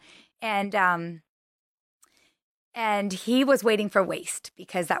California. And he was waiting for Waste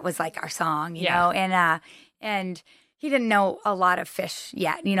because that was like our song, you know, and he didn't know a lot of Phish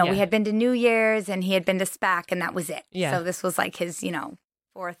yet. We had been to New Year's and he had been to SPAC and that was it. Yeah. So this was like his,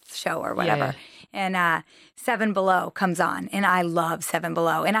 fourth show or whatever. Yeah. And Seven Below comes on and I love Seven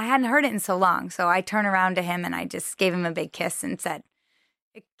Below and I hadn't heard it in so long. So I turn around to him and I just gave him a big kiss and said,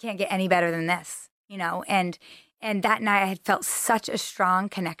 "It can't get any better than this," and that night I had felt such a strong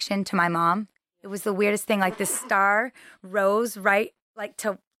connection to my mom. It was the weirdest thing. Like this star rose right like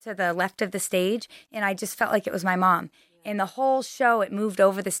to the left of the stage, and I just felt like it was my mom. And the whole show, it moved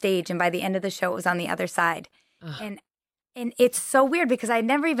over the stage, and by the end of the show, it was on the other side. And it's so weird because I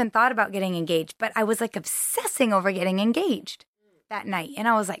never even thought about getting engaged, but I was like obsessing over getting engaged that night. And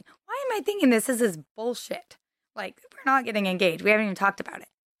I was like, why am I thinking this is bullshit? Like, we're not getting engaged. We haven't even talked about it.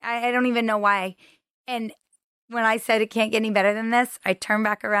 I don't even know why. And when I said it can't get any better than this, I turn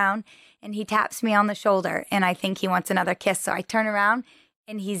back around and he taps me on the shoulder and I think he wants another kiss. So I turn around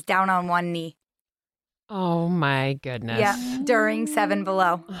and he's down on one knee. Oh my goodness. Yeah, during Seven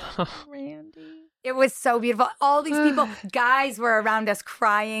Below. Randy. It was so beautiful. All these people, guys were around us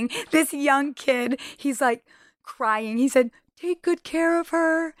crying. This young kid, he's like crying. He said, "Take good care of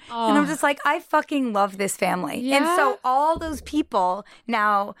her." Oh. And I'm just like, I fucking love this family. Yeah. And so all those people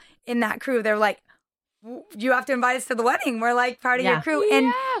now in that crew, they're like, "You have to invite us to the wedding. We're like part of your crew."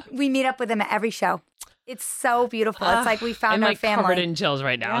 And we meet up with them at every show. It's so beautiful. It's like we found our family. I'm covered in chills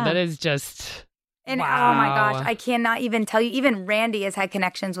right now. That is just... And wow. Oh my gosh, I cannot even tell you. Even Randy has had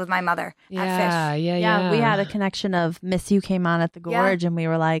connections with my mother at Phish. Yeah. We had a connection of Miss You came on at the Gorge and we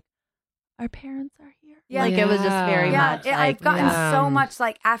were like, our parents are here. Yeah. Like it was just very much. I've gotten so much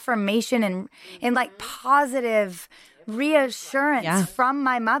like affirmation and like positive reassurance from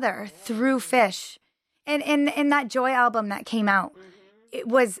my mother through Phish. And that Joy album that came out,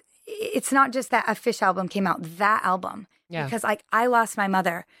 it's not just that a Phish album came out, that album. Yeah. Because like I lost my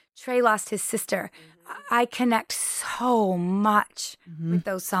mother, Trey lost his sister. I connect so much with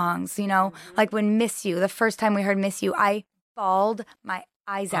those songs, like when Miss You, the first time we heard Miss You, I bawled my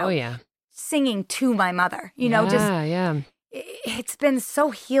eyes out singing to my mother, it's been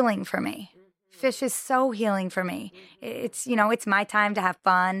so healing for me. Phish is so healing for me. It's, it's my time to have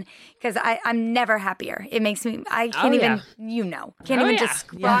fun because I'm never happier. It makes me, I can't even, can't even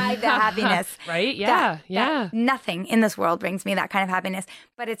describe the happiness. Right? Yeah. That nothing in this world brings me that kind of happiness,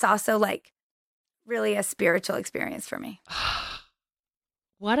 but it's also like really a spiritual experience for me.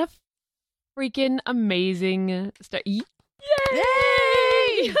 What a freaking amazing story.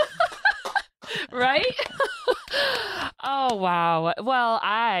 Yay! Right? Oh, wow. Well,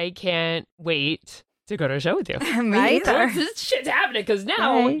 I can't wait to go to a show with you. Right? This shit's happening because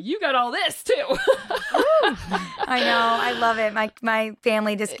now you got all this too. I know. I love it. My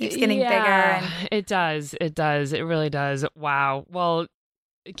family just keeps getting bigger. And... It does. It does. It really does. Wow. Well,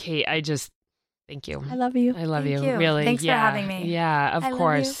 Kate, I just thank you. I love you. I love you. Thank you. Really. Thanks for having me. Yeah, of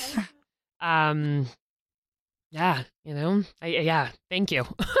course. Yeah, thank you.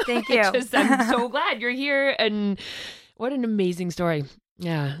 Thank you. I'm so glad you're here, and what an amazing story.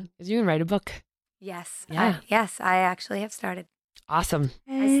 Yeah, is you gonna write a book? Yes. Yeah. I actually have started. Awesome.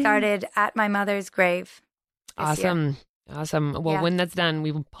 I started at my mother's grave. Awesome. Year. Awesome. Well, when that's done,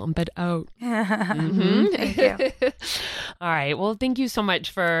 we will pump it out. Thank you. All right. Well, thank you so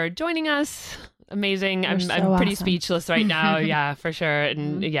much for joining us. Amazing. I'm pretty speechless right now. Yeah, for sure.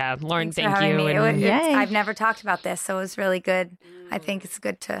 And Lauren, thank you. I've never talked about this, so it was really good. I think it's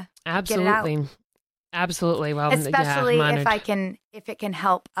good to get it out. Absolutely. Well, especially if it can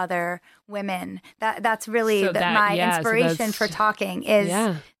help other women. That's really my inspiration for talking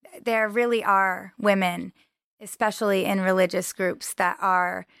is there really are women, especially in religious groups, that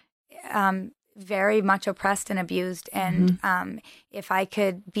are very much oppressed and abused. And if I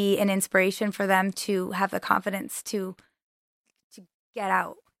could be an inspiration for them to have the confidence to get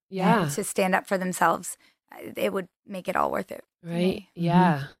out, to stand up for themselves, it would make it all worth it. Right.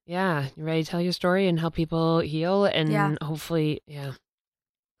 Yeah. Yeah. You ready to tell your story and help people heal and hopefully,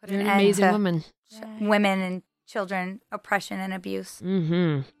 put you're an amazing woman. Women and children oppression and abuse.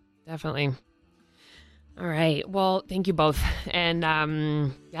 Mm-hmm. Definitely. All right. Well, thank you both. And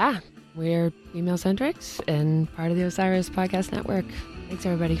we're Female Centrics and part of the Osiris Podcast Network. Thanks,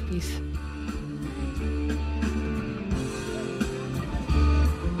 everybody. Peace.